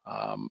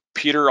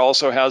 Peter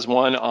also has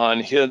one on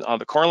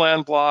the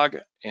Corland blog,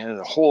 and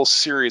a whole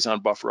series on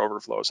buffer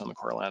overflows on the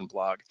Corland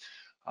blog.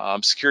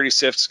 Security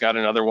Sift's got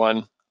another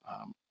one.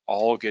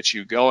 All get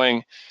you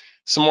going.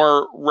 Some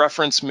more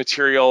reference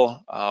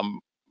material.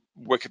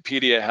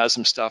 Wikipedia has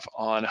some stuff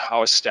on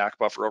how a stack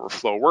buffer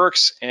overflow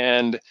works,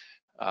 and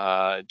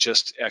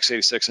just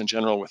x86 in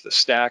general with the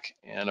stack.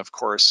 And of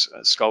course,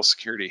 Skull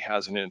Security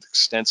has an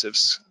extensive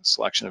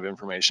selection of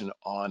information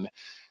on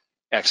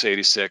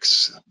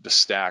x86, the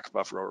stack,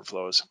 buffer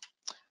overflows.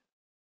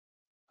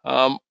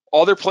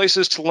 Other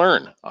places to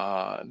learn.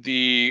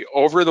 The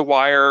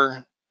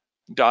over-the-wire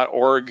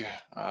 .org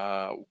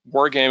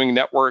wargaming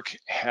network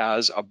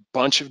has a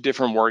bunch of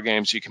different war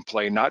games you can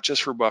play, not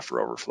just for buffer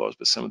overflows,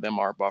 but some of them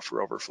are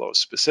buffer overflows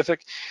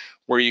specific,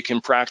 where you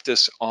can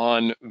practice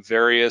on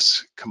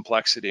various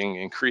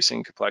complexity,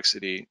 increasing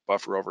complexity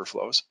buffer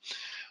overflows.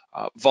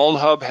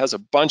 VulnHub has a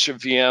bunch of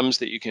VMs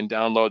that you can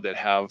download that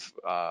have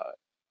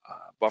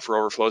buffer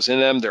overflows in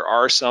them. There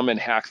are some in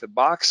Hack the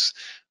Box,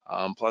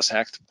 plus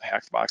Hack the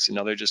Box,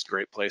 another just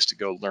great place to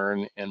go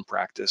learn and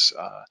practice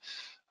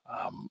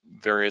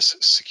various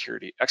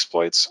security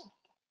exploits.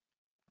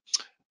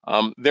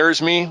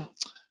 There's me.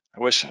 I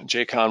wish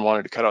JCon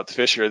wanted to cut out the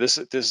fish here. This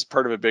is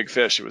part of a big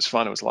fish. It was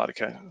fun. It was a lot of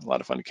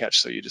fun to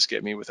catch. So you just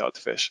get me without the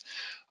fish.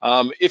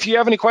 If you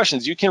have any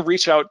questions, you can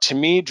reach out to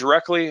me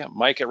directly,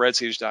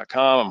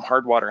 Mike@redsiege.com. I'm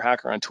Hardwater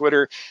Hacker on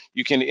Twitter.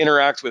 You can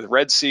interact with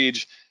Red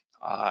Siege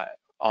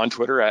on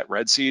Twitter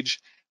 @redsiege.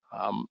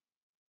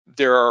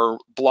 There are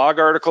blog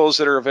articles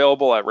that are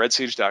available at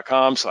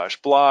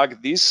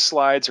redsiege.com/blog. These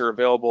slides are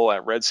available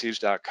at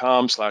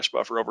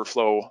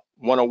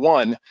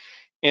redsiege.com/bufferoverflow101.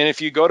 And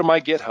if you go to my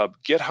GitHub,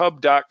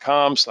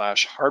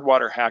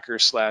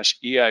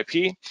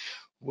 github.com/hardwaterhacker/EIP,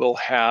 we'll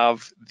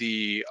have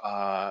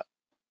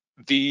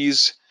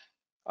these.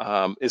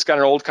 It's got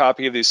an old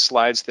copy of these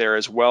slides there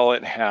as well.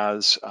 It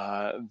has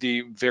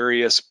the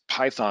various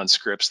Python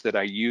scripts that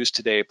I use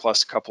today,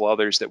 plus a couple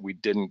others that we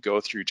didn't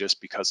go through just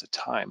because of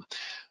time.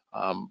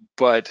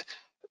 But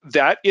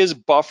that is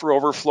Buffer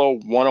Overflow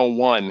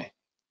 101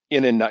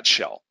 in a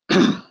nutshell.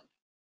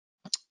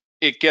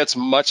 It gets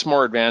much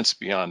more advanced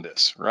beyond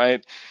this,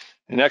 right?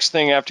 The next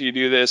thing after you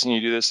do this, and you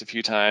do this a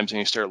few times, and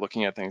you start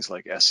looking at things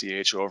like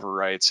SCH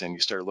overwrites, and you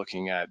start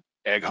looking at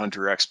egg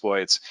hunter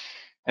exploits,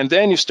 and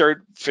then you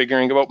start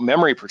figuring about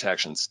memory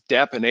protections,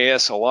 DEP and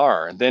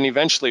ASLR, and then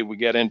eventually we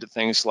get into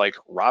things like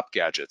ROP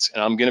gadgets.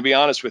 And I'm going to be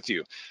honest with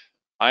you,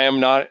 I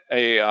am not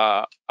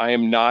a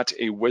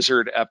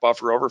wizard at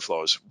buffer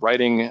overflows.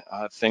 Writing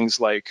things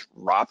like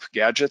ROP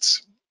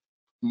gadgets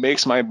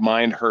makes my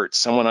mind hurt.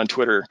 Someone on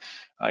Twitter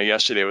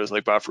yesterday was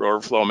like, buffer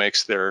overflow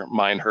makes their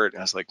mind hurt.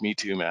 And I was like, me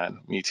too,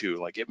 man, me too.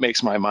 Like, it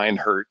makes my mind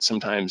hurt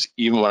sometimes,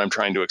 even when I'm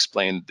trying to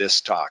explain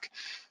this talk.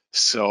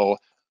 So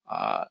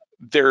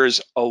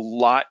there's a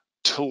lot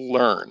to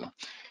learn.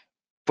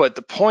 But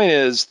the point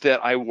is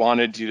that I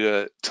wanted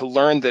you to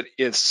learn that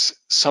it's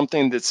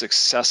something that's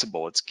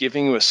accessible. It's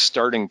giving you a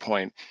starting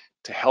point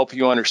to help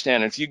you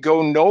understand. If you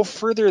go no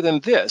further than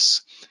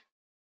this,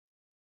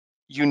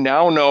 you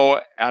now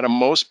know at a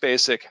most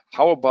basic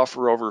how a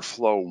buffer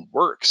overflow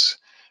works,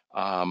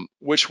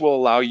 which will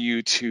allow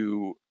you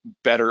to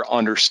better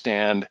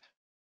understand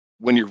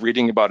when you're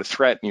reading about a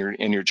threat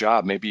in your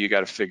job. Maybe you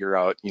got to figure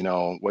out,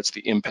 what's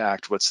the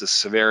impact, what's the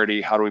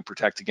severity, how do we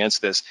protect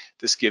against this?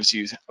 This gives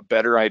you a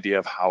better idea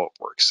of how it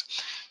works.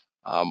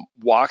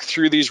 Walk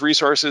through these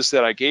resources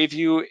that I gave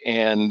you,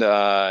 and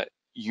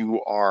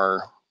you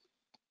are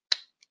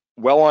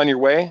well on your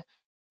way.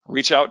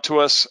 Reach out to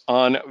us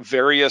on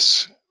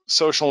various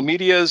social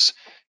medias.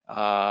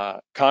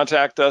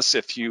 Contact us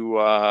if you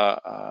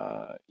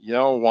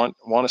want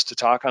us to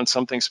talk on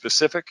something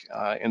specific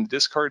in the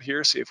Discord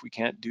here. See if we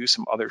can't do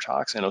some other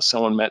talks. I know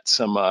someone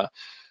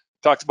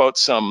talked about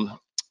some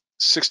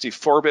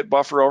 64-bit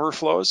buffer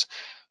overflows.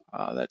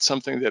 That's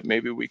something that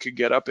maybe we could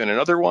get up in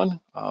another one.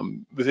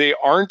 They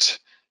aren't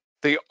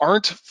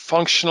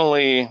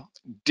functionally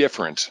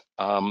different.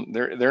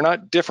 They're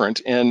not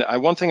different. And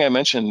one thing I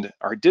mentioned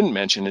or didn't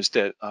mention is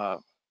that,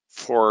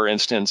 for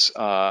instance,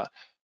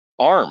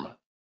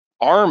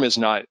 ARM is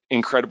not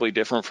incredibly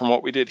different from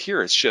what we did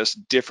here. It's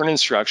just different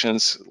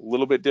instructions, a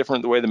little bit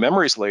different the way the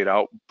memory is laid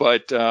out,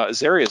 but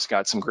Azaria's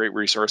got some great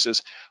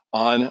resources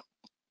on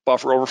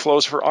buffer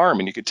overflows for ARM,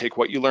 and you could take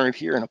what you learned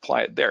here and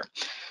apply it there.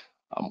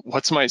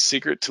 What's my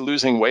secret to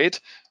losing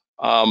weight?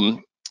 I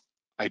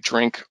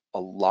drink a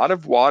lot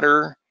of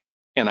water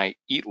and I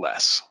eat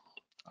less.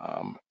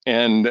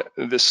 And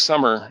this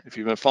summer, if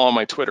you've been following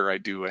my Twitter, I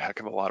do a heck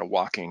of a lot of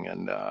walking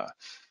and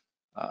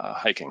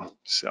hiking.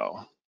 So,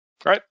 all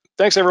right.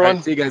 Thanks, everyone. All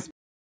right, see you guys.